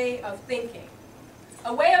way of thinking.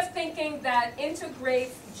 A way of thinking that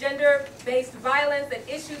integrates gender-based violence and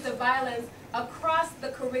issues of violence across the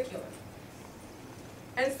curriculum.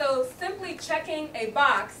 And so simply checking a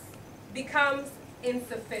box becomes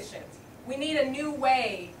insufficient. We need a new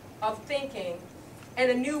way of thinking and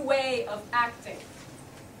a new way of acting.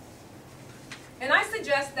 And I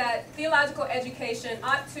suggest that theological education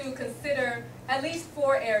ought to consider at least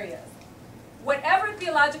 4 areas. Whatever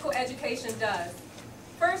theological education does,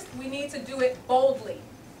 first we need to do it boldly.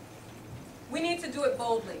 We need to do it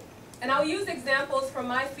boldly. And I'll use examples from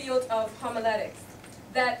my field of homiletics,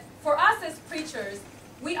 that for us as preachers,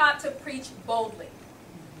 we ought to preach boldly.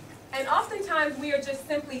 And oftentimes we are just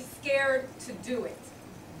simply scared to do it.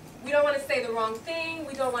 We don't want to say the wrong thing,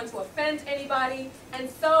 we don't want to offend anybody, and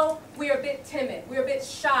so we are a bit timid, we're a bit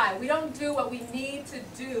shy. We don't do what we need to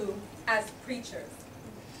do as preachers.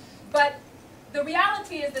 But the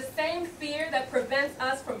reality is the same fear that prevents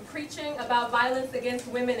us from preaching about violence against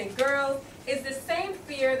women and girls is the same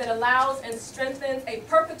fear that allows and strengthens a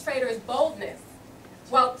perpetrator's boldness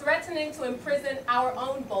while threatening to imprison our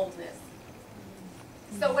own boldness.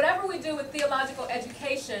 So whatever we do with theological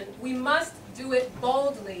education, we must do it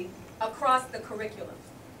boldly across the curriculum.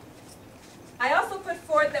 I also put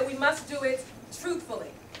forth that we must do it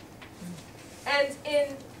truthfully. And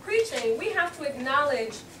in preaching, we have to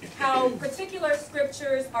acknowledge how particular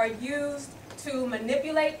scriptures are used to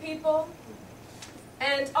manipulate people,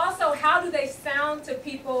 and also how do they sound to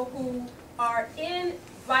people who are in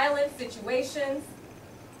violent situations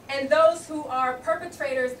and those who are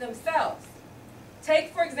perpetrators themselves.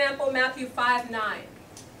 Take, for example, Matthew 5:9.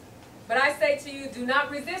 But I say to you, do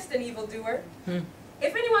not resist an evildoer.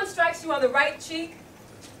 If anyone strikes you on the right cheek,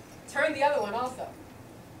 turn the other one also.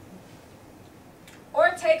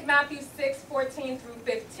 Or take Matthew 6:14 through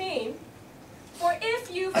 15. For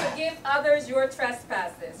if you forgive others your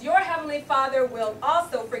trespasses, your heavenly Father will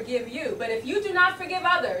also forgive you. But if you do not forgive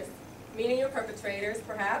others, meaning your perpetrators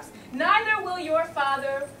perhaps, neither will your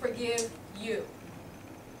Father forgive you.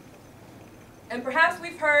 And perhaps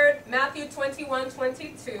we've heard Matthew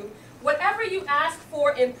 21:22. Whatever you ask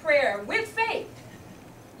for in prayer with faith,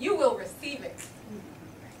 you will receive it.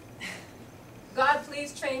 God,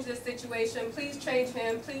 please change this situation. Please change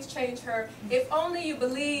him. Please change her. If only you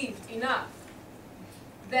believed enough,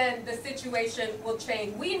 then the situation will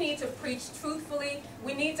change. We need to preach truthfully.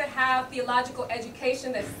 We need to have theological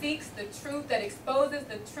education that seeks the truth, that exposes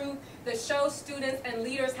the truth, that shows students and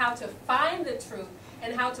leaders how to find the truth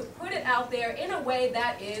and how to put it out there in a way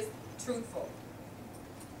that is truthful.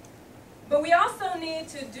 But we also need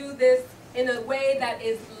to do this in a way that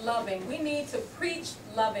is loving. We need to preach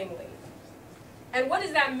lovingly. And what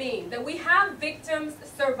does that mean? That we have victims,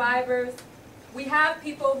 survivors, we have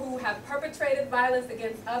people who have perpetrated violence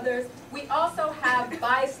against others, we also have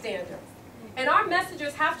bystanders. And our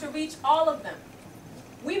messages have to reach all of them.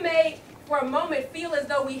 We may, for a moment, feel as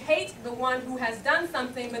though we hate the one who has done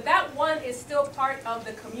something, but that one is still part of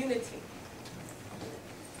the community.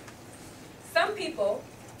 Some people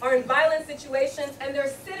are in violent situations and they're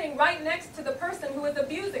sitting right next to the person who is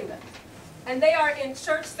abusing them. And they are in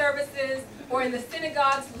church services or in the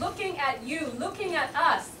synagogues looking at you, looking at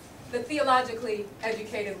us, the theologically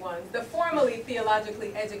educated ones, the formally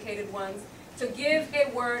theologically educated ones, to give a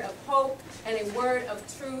word of hope and a word of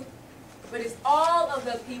truth. But it's all of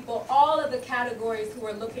the people, all of the categories who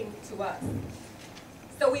are looking to us.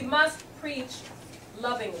 So we must preach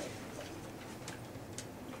lovingly.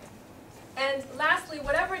 And lastly,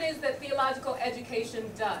 whatever it is that theological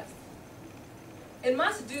education does, it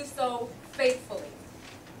must do so faithfully.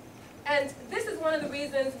 And this is one of the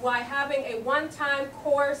reasons why having a one-time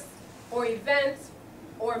course or event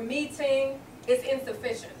or meeting is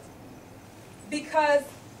insufficient. Because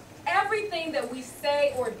everything that we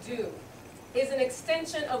say or do is an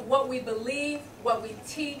extension of what we believe, what we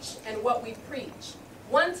teach, and what we preach.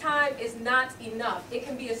 One time is not enough. It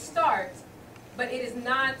can be a start, but it is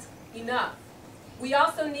not enough. We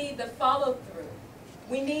also need the follow-through.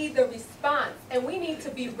 We need the response, and we need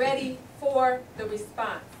to be ready for the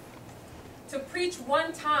response. To preach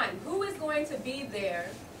one time, who is going to be there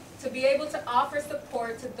to be able to offer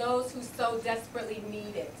support to those who so desperately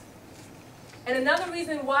need it? And another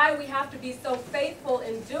reason why we have to be so faithful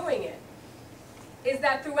in doing it is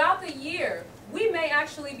that throughout the year, we may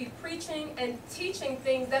actually be preaching and teaching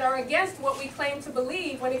things that are against what we claim to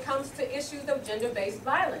believe when it comes to issues of gender-based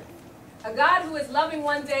violence. A God who is loving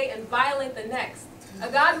one day and violent the next. A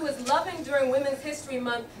God who is loving during Women's History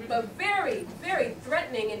Month, but very, very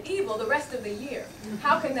threatening and evil the rest of the year.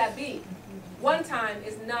 How can that be? One time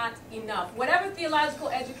is not enough. Whatever theological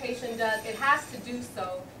education does, it has to do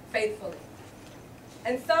so faithfully.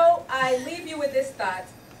 And so I leave you with this thought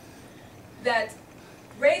that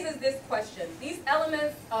raises this question. These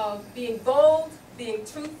elements of being bold, being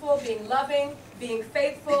truthful, being loving, being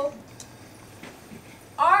faithful,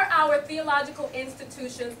 are our theological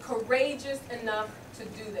institutions courageous enough to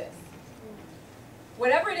do this?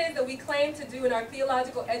 Whatever it is that we claim to do in our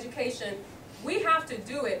theological education, we have to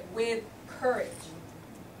do it with courage.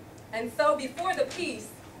 And so before the peace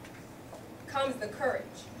comes the courage.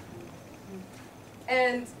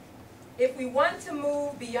 And if we want to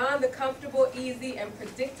move beyond the comfortable, easy, and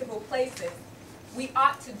predictable places, we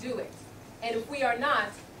ought to do it. And if we are not,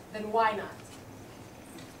 then why not?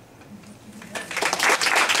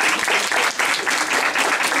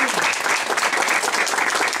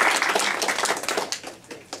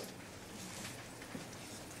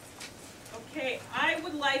 Okay, I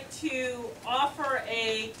would like to offer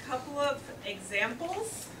a couple of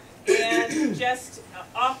examples and just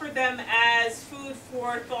offer them as food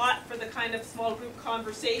for thought for the kind of small group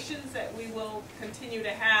conversations that we will continue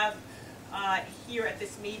to have here at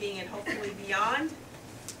this meeting and hopefully beyond.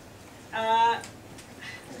 I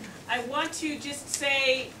want to just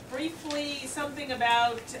say briefly something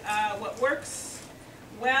about what works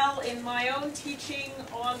well in my own teaching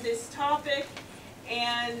on this topic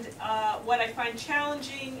and what I find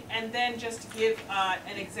challenging, and then just give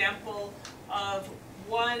an example of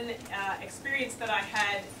one experience that I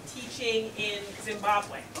had teaching in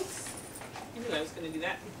Zimbabwe. Oops, I knew I was going to do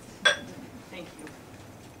that. Thank you.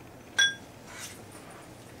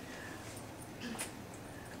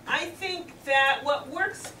 I think that what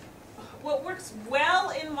works well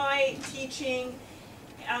in my teaching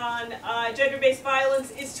on gender-based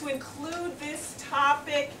violence is to include this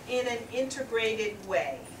topic in an integrated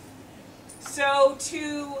way. So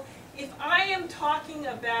if I am talking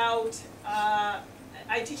about,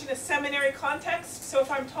 I teach in a seminary context, so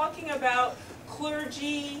if I'm talking about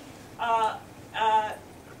clergy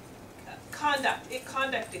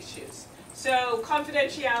conduct issues, so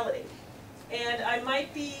confidentiality, and I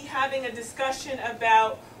might be having a discussion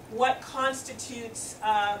about what constitutes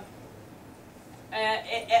a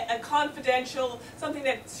confidential, something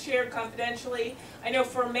that's shared confidentially. I know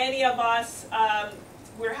for many of us,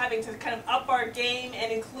 we're having to kind of up our game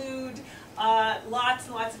and include lots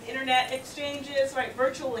and lots of internet exchanges, right,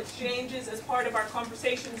 virtual exchanges as part of our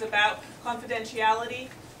conversations about confidentiality,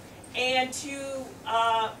 and to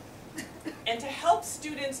help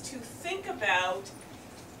students to think about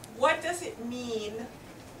what does it mean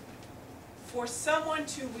for someone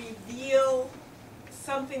to reveal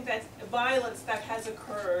something that's violence that has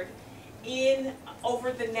occurred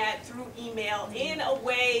over the net through email in a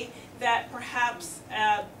way that perhaps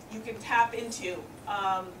you can tap into,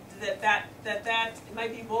 that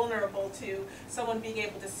might be vulnerable to someone being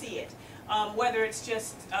able to see it. Whether it's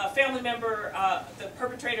just a family member, the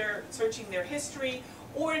perpetrator searching their history,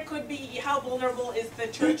 or it could be how vulnerable is the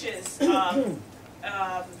church's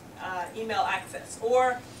email access.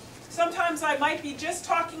 Or sometimes I might be just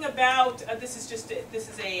talking about, this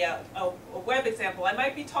is a web example, I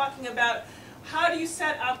might be talking about how do you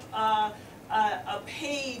set up a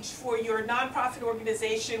page for your nonprofit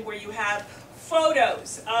organization where you have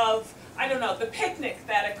photos of, I don't know, the picnic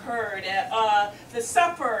that occurred, the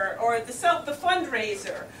supper, or the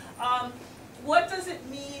fundraiser. What does it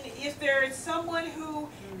mean if there is someone who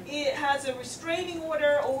has a restraining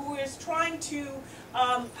order or who is trying to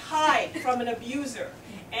hide from an abuser?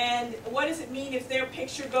 And what does it mean if their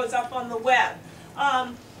picture goes up on the web?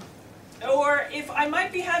 Or if I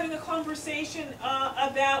might be having a conversation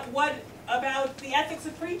about the ethics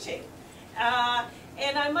of preaching.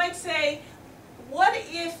 And I might say, what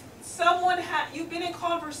if you've been in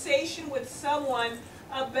conversation with someone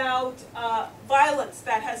about violence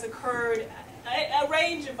that has occurred, a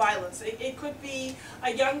range of violence. It could be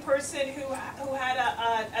a young person who had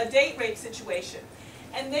a date rape situation.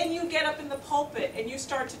 And then you get up in the pulpit and you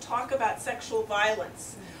start to talk about sexual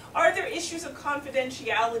violence. Are there issues of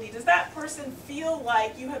confidentiality? Does that person feel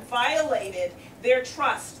like you have violated their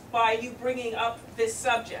trust by you bringing up this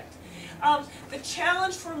subject? The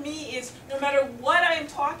challenge for me is, no matter what I am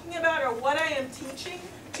talking about or what I am teaching,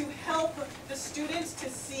 to help the students to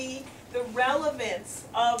see the relevance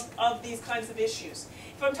of these kinds of issues.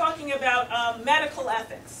 If I'm talking about medical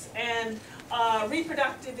ethics and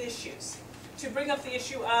reproductive issues, to bring up the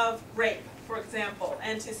issue of rape, for example,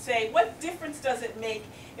 and to say, what difference does it make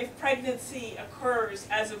if pregnancy occurs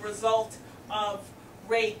as a result of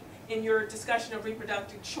rape in your discussion of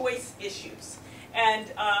reproductive choice issues?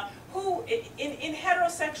 And who, in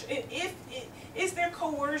heterosexual, is there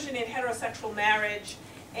coercion in heterosexual marriage?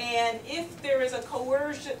 And if there is a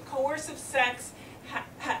coercive sex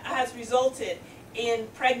has resulted in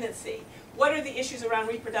pregnancy, what are the issues around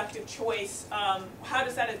reproductive choice? How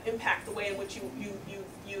does that impact the way in which you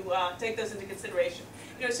take those into consideration?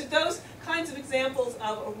 You know, so those kinds of examples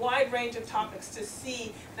of a wide range of topics to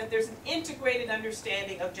see that there's an integrated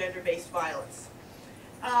understanding of gender-based violence.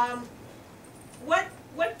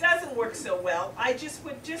 What doesn't work so well, I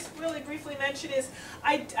would really briefly mention is,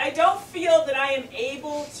 I don't feel that I am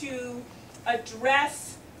able to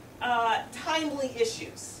address timely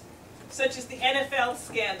issues, such as the NFL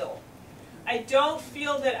scandal. I don't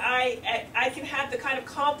feel that I can have the kind of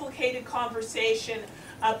complicated conversation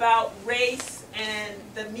about race and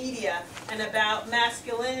the media, and about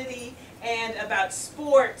masculinity, and about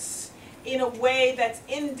sports, in a way that's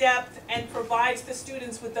in-depth and provides the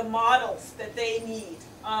students with the models that they need.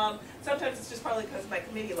 Sometimes it's just probably because of my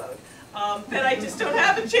committee load, that I just don't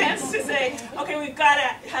have a chance to say, okay, we've got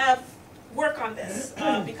to have work on this,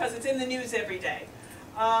 because it's in the news every day.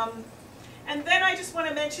 And then I just want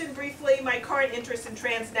to mention briefly my current interest in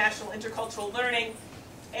transnational intercultural learning,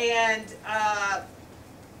 and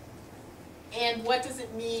what does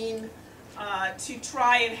it mean to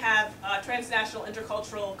try and have transnational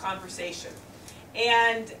intercultural conversation.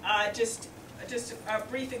 And just a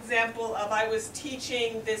brief example of, I was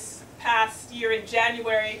teaching this past year in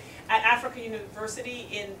January at Africa University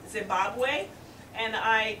in Zimbabwe, and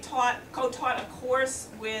I co-taught a course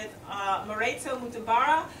with Maretso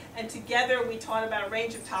Mutambara, and together we taught about a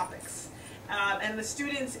range of topics. And the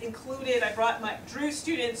students included, drew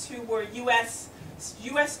students who were US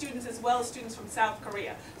students as well as students from South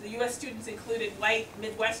Korea. The US students included white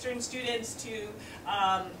Midwestern students to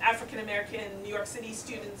African-American New York City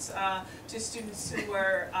students to students who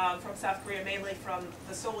were from South Korea, mainly from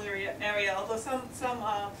the Seoul area, although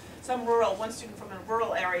some rural, one student from a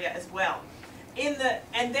rural area as well.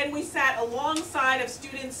 And then we sat alongside of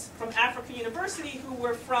students from Africa University who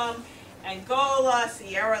were from Angola,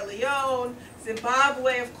 Sierra Leone,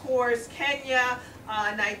 Zimbabwe, of course, Kenya,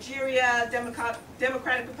 Nigeria,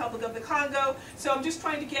 Democratic Republic of the Congo. So I'm just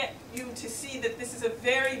trying to get you to see that this is a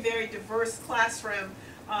very, very diverse classroom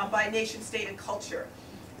by nation, state, and culture.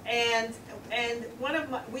 And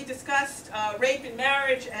we discussed rape in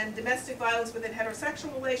marriage and domestic violence within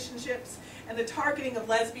heterosexual relationships, and the targeting of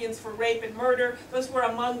lesbians for rape and murder. Those were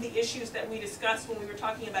among the issues that we discussed when we were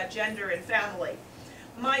talking about gender and family.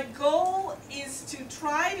 My goal is to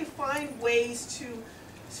try to find ways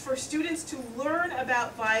for students to learn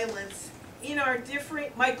about violence in our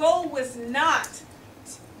different, my goal was not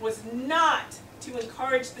to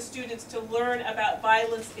encourage the students to learn about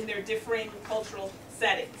violence in their differing cultural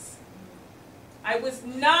settings. I was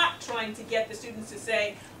not trying to get the students to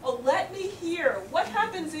say, oh, let me hear what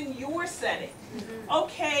happens in your setting.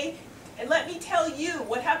 Okay, and let me tell you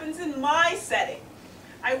what happens in my setting.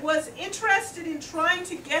 I was interested in trying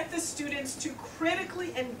to get the students to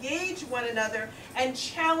critically engage one another and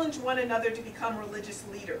challenge one another to become religious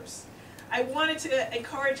leaders. I wanted to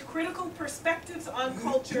encourage critical perspectives on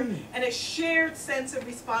culture and a shared sense of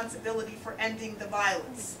responsibility for ending the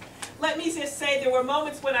violence. Let me just say, there were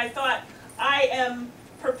moments when I thought, I am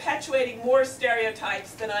perpetuating more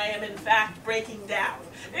stereotypes than I am in fact breaking down.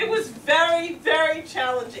 It was very, very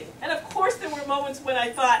challenging. And of course there were moments when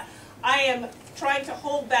I thought, I am trying to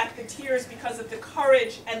hold back the tears because of the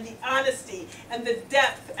courage and the honesty and the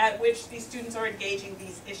depth at which these students are engaging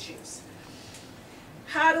these issues.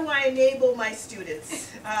 How do I enable my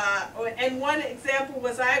students? And one example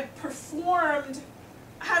was I performed,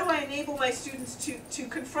 how do I enable my students to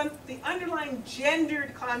confront the underlying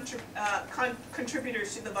gendered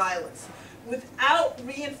contributors to the violence without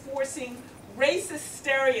reinforcing racist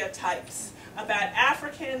stereotypes about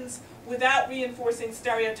Africans, without reinforcing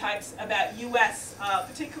stereotypes about U.S.,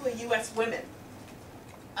 particularly U.S. women,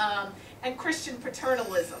 and Christian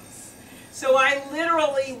paternalisms. So I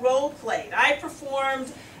literally role-played. I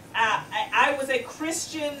performed, I was a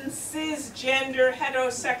Christian, cisgender,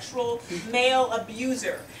 heterosexual male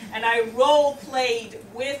abuser, and I role-played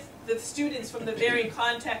with the students from the varying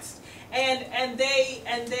contexts, and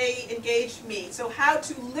they engaged me. So how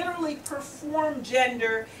to literally perform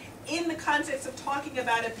gender in the context of talking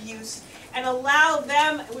about abuse, and allow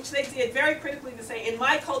them, which they did very critically, to say, in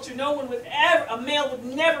my culture, no one would ever, a male would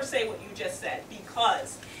never say what you just said,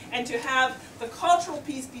 because, and to have the cultural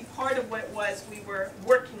piece be part of what it was we were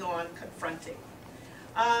working on confronting.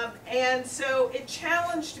 And so it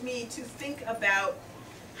challenged me to think about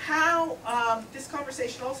how, this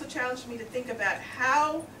conversation also challenged me to think about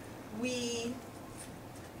how a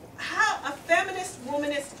feminist,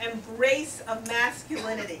 womanist embrace of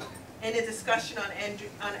masculinity in a discussion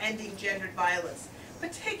on ending gendered violence,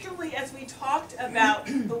 particularly as we talked about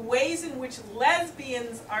the ways in which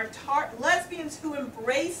lesbians who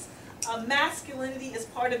embrace masculinity as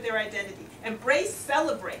part of their identity, embrace,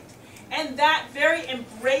 celebrate, and that very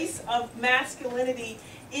embrace of masculinity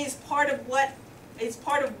is part of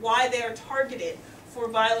why they are targeted for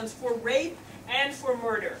violence, for rape, and for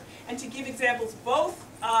murder. And to give examples both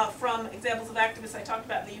from examples of activists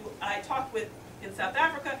I talked with in South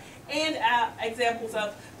Africa, and examples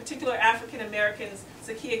of particular African Americans,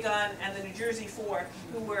 Zakiya and the New Jersey Four,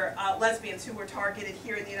 who were lesbians who were targeted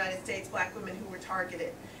here in the United States, black women who were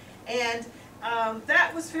targeted. And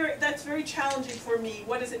that's very challenging for me.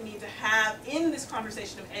 What does it mean to have, in this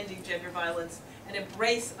conversation of ending gender violence, an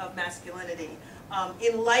embrace of masculinity,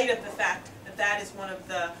 in light of the fact that that is one of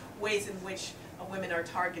the ways in which women are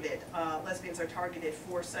targeted, lesbians are targeted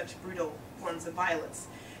for such brutal forms of violence.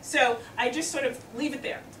 So I just sort of leave it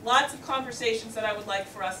there. Lots of conversations that I would like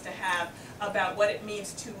for us to have about what it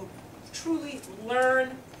means to truly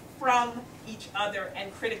learn from each other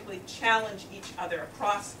and critically challenge each other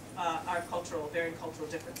across our varying cultural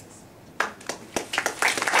differences.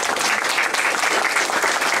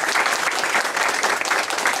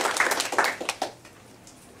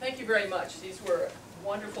 Thank you very much. These were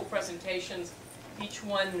wonderful presentations, each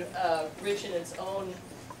one rich in its own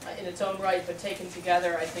right, but taken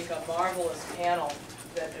together, I think, a marvelous panel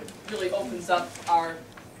that really opens up our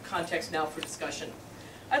context now for discussion.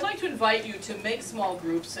 I'd like to invite you to make small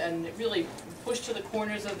groups and really push to the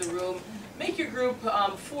corners of the room. Make your group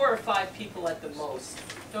 4 or 5 people at the most.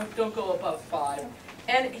 Don't go above 5.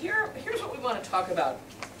 And here's what we want to talk about.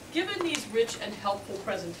 Given these rich and helpful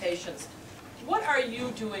presentations, what are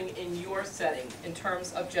you doing in your setting in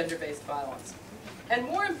terms of gender-based violence? And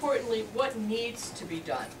more importantly, what needs to be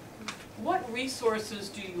done? What resources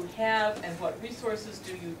do you have and what resources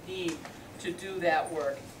do you need to do that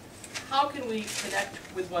work? How can we connect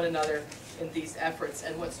with one another in these efforts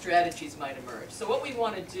and what strategies might emerge? So what we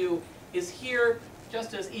want to do is hear,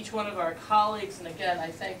 just as each one of our colleagues, and again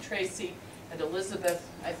I thank Traci and Elizabeth,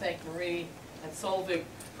 I thank Marie and Solveig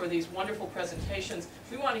for these wonderful presentations.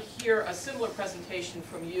 We want to hear a similar presentation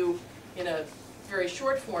from you in a very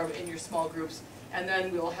short form in your small groups, and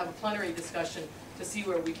then we'll have a plenary discussion to see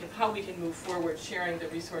how we can move forward, sharing the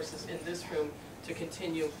resources in this room to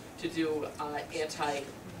continue to do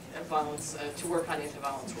anti-violence, to work on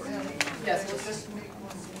anti-violence work. Yes, just make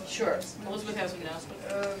one more. Sure. Elizabeth has an announcement.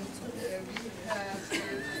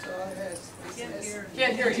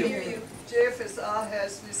 Can't hear you. JFSR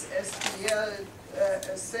has with SPL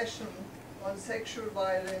a session on sexual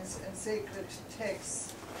violence and sacred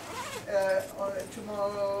texts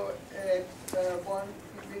tomorrow at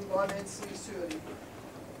between 1 and 3:30.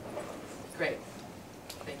 Great.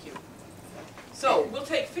 Thank you. So we'll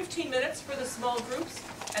take 15 minutes for the small groups,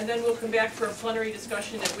 and then we'll come back for a plenary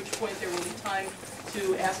discussion, at which point there will be time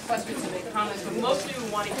to ask questions and make comments, but mostly we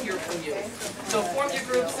want to hear from you. So form your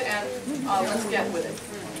groups and let's get with it.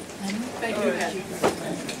 Thank you again.